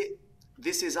 this is it.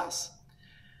 This is us.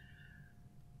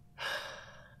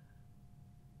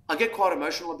 I get quite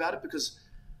emotional about it because,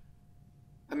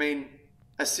 I mean,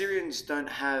 Assyrians don't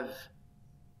have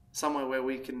somewhere where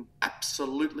we can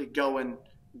absolutely go and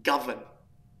govern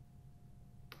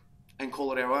and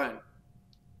call it our own.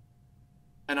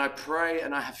 And I pray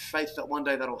and I have faith that one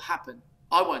day that'll happen.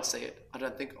 I won't see it. I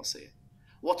don't think I'll see it.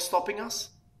 What's stopping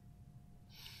us?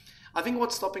 I think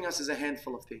what's stopping us is a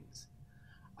handful of things.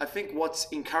 I think what's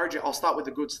encouraging, I'll start with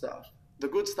the good stuff. The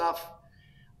good stuff,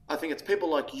 I think it's people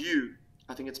like you.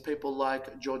 I think it's people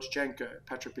like George Jenko,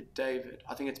 Patrick Pitt David.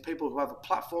 I think it's people who have a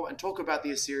platform and talk about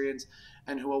the Assyrians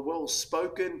and who are well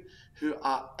spoken, who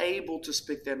are able to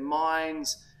speak their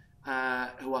minds,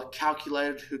 who are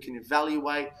calculated, who can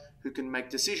evaluate, who can make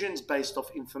decisions based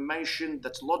off information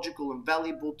that's logical and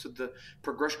valuable to the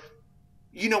progression.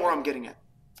 You know where I'm getting at.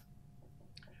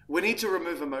 We need to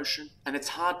remove emotion, and it's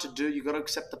hard to do. You've got to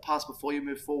accept the past before you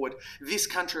move forward. This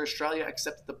country, Australia,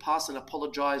 accepted the past and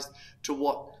apologised to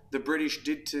what the British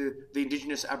did to the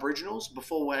Indigenous Aboriginals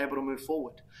before we're able to move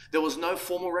forward. There was no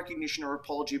formal recognition or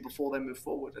apology before they moved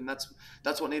forward, and that's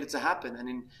what needed to happen.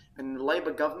 And in the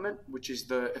Labor government, which is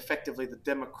effectively the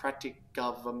democratic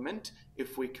government,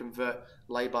 if we convert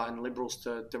Labor and Liberals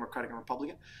to Democratic and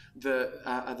Republican,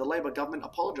 the Labor government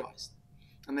apologised,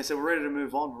 and they said we're ready to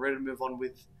move on. We're ready to move on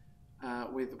with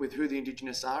who the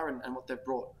Indigenous are and what they've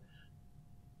brought.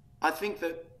 I think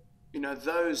that, you know,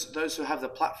 those who have the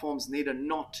platforms need to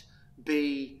not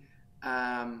be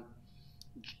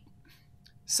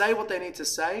say what they need to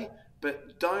say,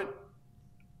 but don't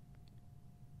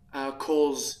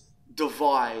cause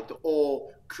divide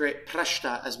or create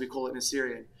prashta, as we call it in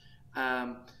Assyrian.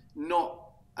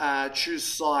 Not choose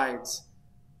sides.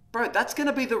 Bro, that's going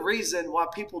to be the reason why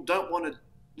people don't want to,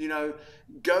 you know,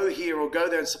 go here or go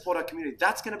there and support our community.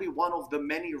 That's going to be one of the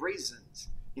many reasons.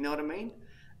 You know what I mean?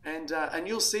 And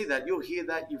you'll see that, you'll hear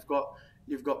that.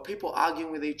 You've got people arguing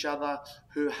with each other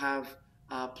who have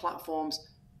platforms.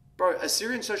 Bro,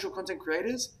 Assyrian social content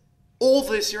creators, all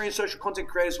the Assyrian social content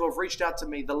creators who have reached out to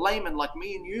me, the laymen like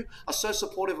me and you, are so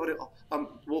supportive of it.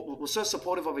 We're so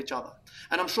supportive of each other.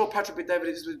 And I'm sure Patrick B. David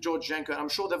is with George Janko, and I'm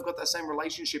sure they've got that same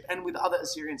relationship, and with other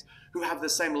Assyrians who have the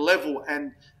same level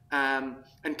and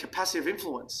capacity of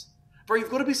influence. Bro, you've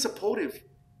got to be supportive,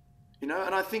 you know.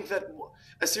 And I think that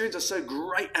Assyrians are so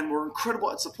great, and we're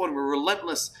incredible at supporting. We're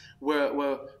relentless.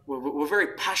 We're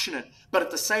very passionate, but at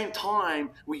the same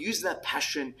time, we use that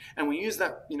passion and we use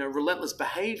that, you know, relentless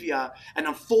behavior. And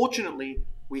unfortunately,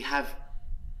 we have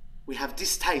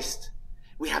distaste,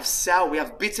 we have sour, we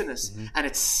have bitterness, and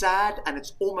it's sad and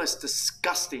it's almost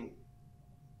disgusting,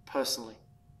 personally.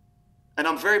 And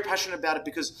I'm very passionate about it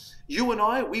because you and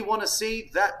I, we want to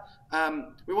see that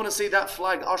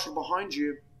flag ushered behind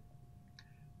you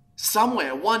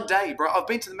somewhere one day, bro. I've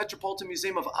been to the Metropolitan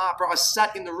Museum of Art, bro. I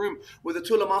sat in the room with the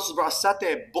Tula Masters, bro. I sat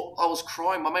there, I was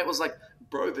crying. My mate was like,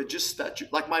 bro, they're just statues.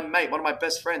 Like my mate, one of my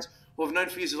best friends who I've known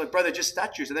for years, was like, bro, they're just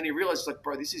statues. And then he realized, like,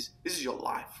 bro, this is your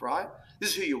life, right?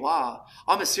 This is who you are.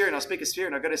 I'm Assyrian. I speak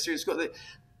Assyrian. I go to Assyrian school. Like,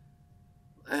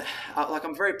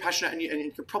 I'm very passionate, and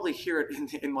you can probably hear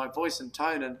it in my voice and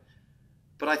tone.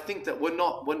 But I think that we're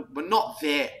not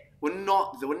there. We're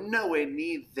nowhere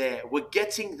near there. We're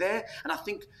getting there, and I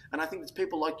think it's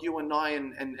people like you and I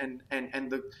and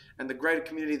the greater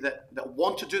community that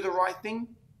want to do the right thing.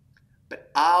 But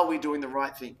are we doing the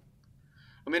right thing?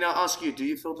 I mean, I ask you, do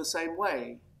you feel the same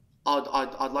way?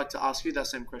 I'd like to ask you that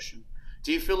same question.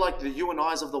 Do you feel like the you and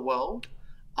I's of the world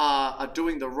are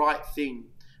doing the right thing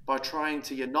by trying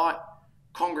to unite,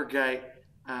 congregate,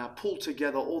 pull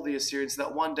together all the Assyrians, so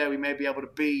that one day we may be able to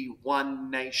be one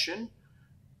nation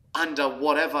under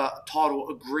whatever title,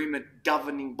 agreement,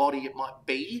 governing body it might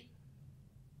be?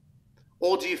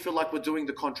 Or do you feel like we're doing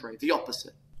the contrary, the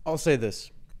opposite? I'll say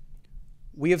this.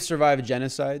 We have survived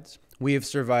genocides. We have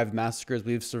survived massacres.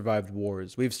 We've survived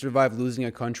wars. We've survived losing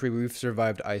a country. We've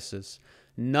survived ISIS.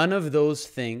 None of those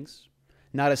things,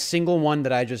 not a single one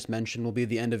that I just mentioned, will be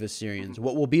the end of Assyrians.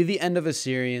 What will be the end of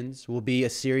Assyrians will be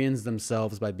Assyrians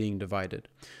themselves by being divided.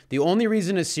 The only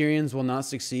reason Assyrians will not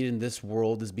succeed in this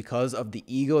world is because of the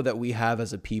ego that we have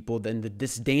as a people, then the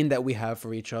disdain that we have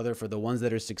for each other, for the ones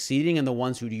that are succeeding and the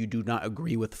ones who you do not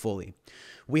agree with fully.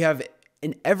 We have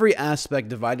in every aspect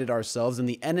divided ourselves, and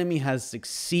the enemy has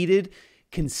succeeded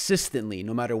consistently.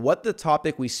 No matter what the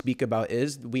topic we speak about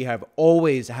is, we have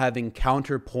always having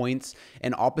counterpoints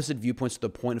and opposite viewpoints to the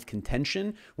point of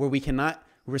contention where we cannot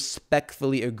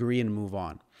respectfully agree and move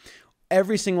on.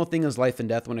 Every single thing is life and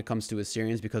death when it comes to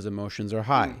Assyrians because emotions are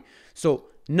high. So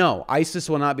no,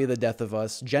 ISIS will not be the death of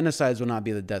us. Genocides will not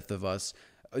be the death of us.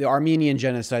 The Armenian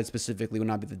genocide specifically would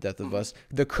not be the death of us.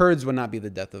 The Kurds would not be the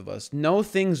death of us. No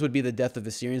things would be the death of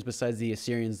Assyrians besides the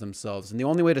Assyrians themselves. And the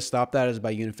only way to stop that is by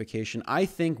unification. I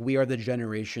think we are the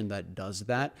generation that does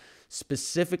that,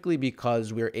 specifically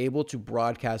because we're able to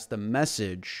broadcast the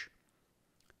message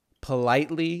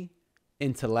politely,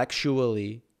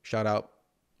 intellectually, shout out,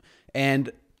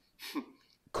 and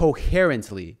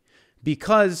coherently.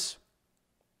 Because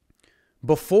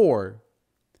before,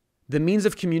 the means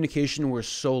of communication were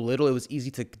so little, it was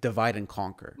easy to divide and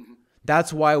conquer.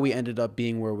 That's why we ended up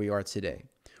being where we are today,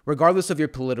 regardless of your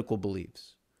political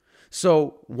beliefs.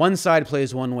 So one side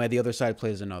plays one way, the other side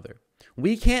plays another.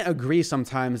 We can't agree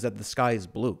sometimes that the sky is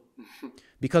blue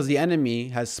because the enemy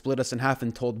has split us in half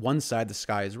and told one side the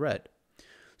sky is red.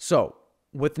 So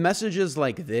with messages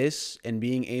like this and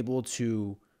being able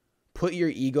to put your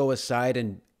ego aside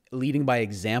and leading by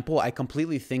example, I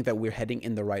completely think that we're heading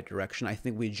in the right direction. I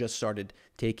think we just started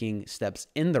taking steps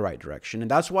in the right direction. And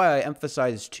that's why I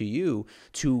emphasize to you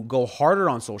to go harder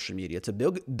on social media, to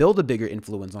build a bigger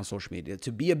influence on social media,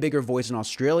 to be a bigger voice in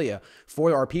Australia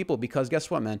for our people. Because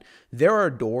guess what, man? There are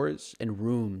doors and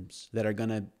rooms that are going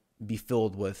to be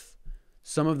filled with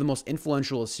some of the most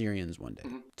influential Assyrians one day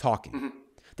talking.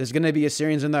 There's going to be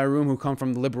Assyrians in that room who come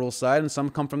from the liberal side, and some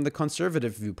come from the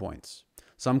conservative viewpoints.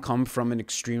 Some come from an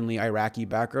extremely Iraqi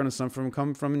background, and some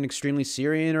come from an extremely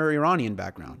Syrian or Iranian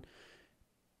background.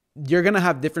 You're going to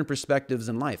have different perspectives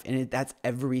in life. And that's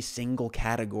every single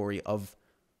category of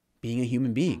being a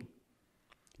human being.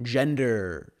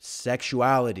 Gender,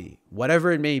 sexuality,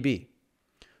 whatever it may be.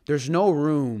 There's no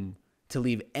room to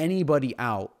leave anybody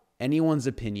out, anyone's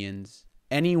opinions,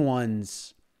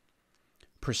 anyone's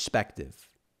perspective.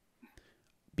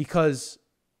 Because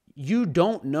you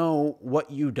don't know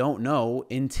what you don't know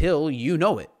until you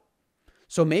know it.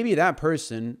 So maybe that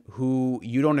person who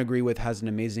you don't agree with has an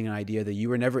amazing idea that you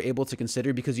were never able to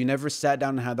consider because you never sat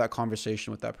down and had that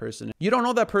conversation with that person. You don't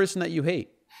know that person that you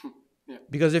hate. Yeah.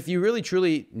 Because if you really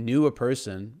truly knew a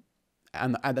person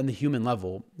on the human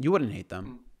level, you wouldn't hate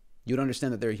them. You'd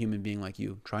understand that they're a human being like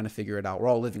you, trying to figure it out. We're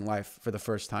all living life for the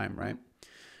first time, right?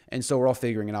 And so we're all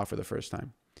figuring it out for the first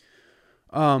time.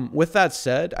 With that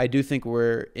said, I do think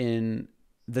we're in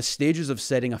the stages of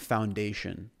setting a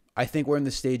foundation. I think we're in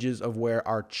the stages of where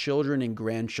our children and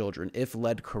grandchildren, if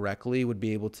led correctly, would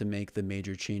be able to make the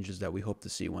major changes that we hope to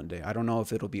see one day. I don't know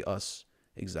if it'll be us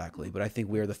exactly, but I think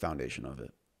we are the foundation of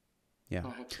it. Yeah.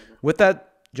 With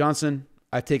that, Johnson,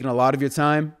 I've taken a lot of your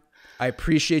time. I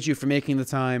appreciate you for making the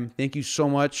time. Thank you so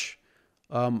much.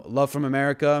 Love from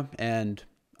America, and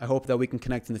I hope that we can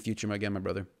connect in the future again, my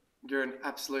brother. You're an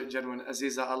absolute gentleman.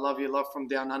 Aziza, I love you. Love from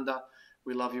down under.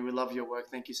 We love you. We love your work.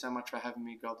 Thank you so much for having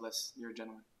me. God bless. You're a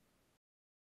gentleman.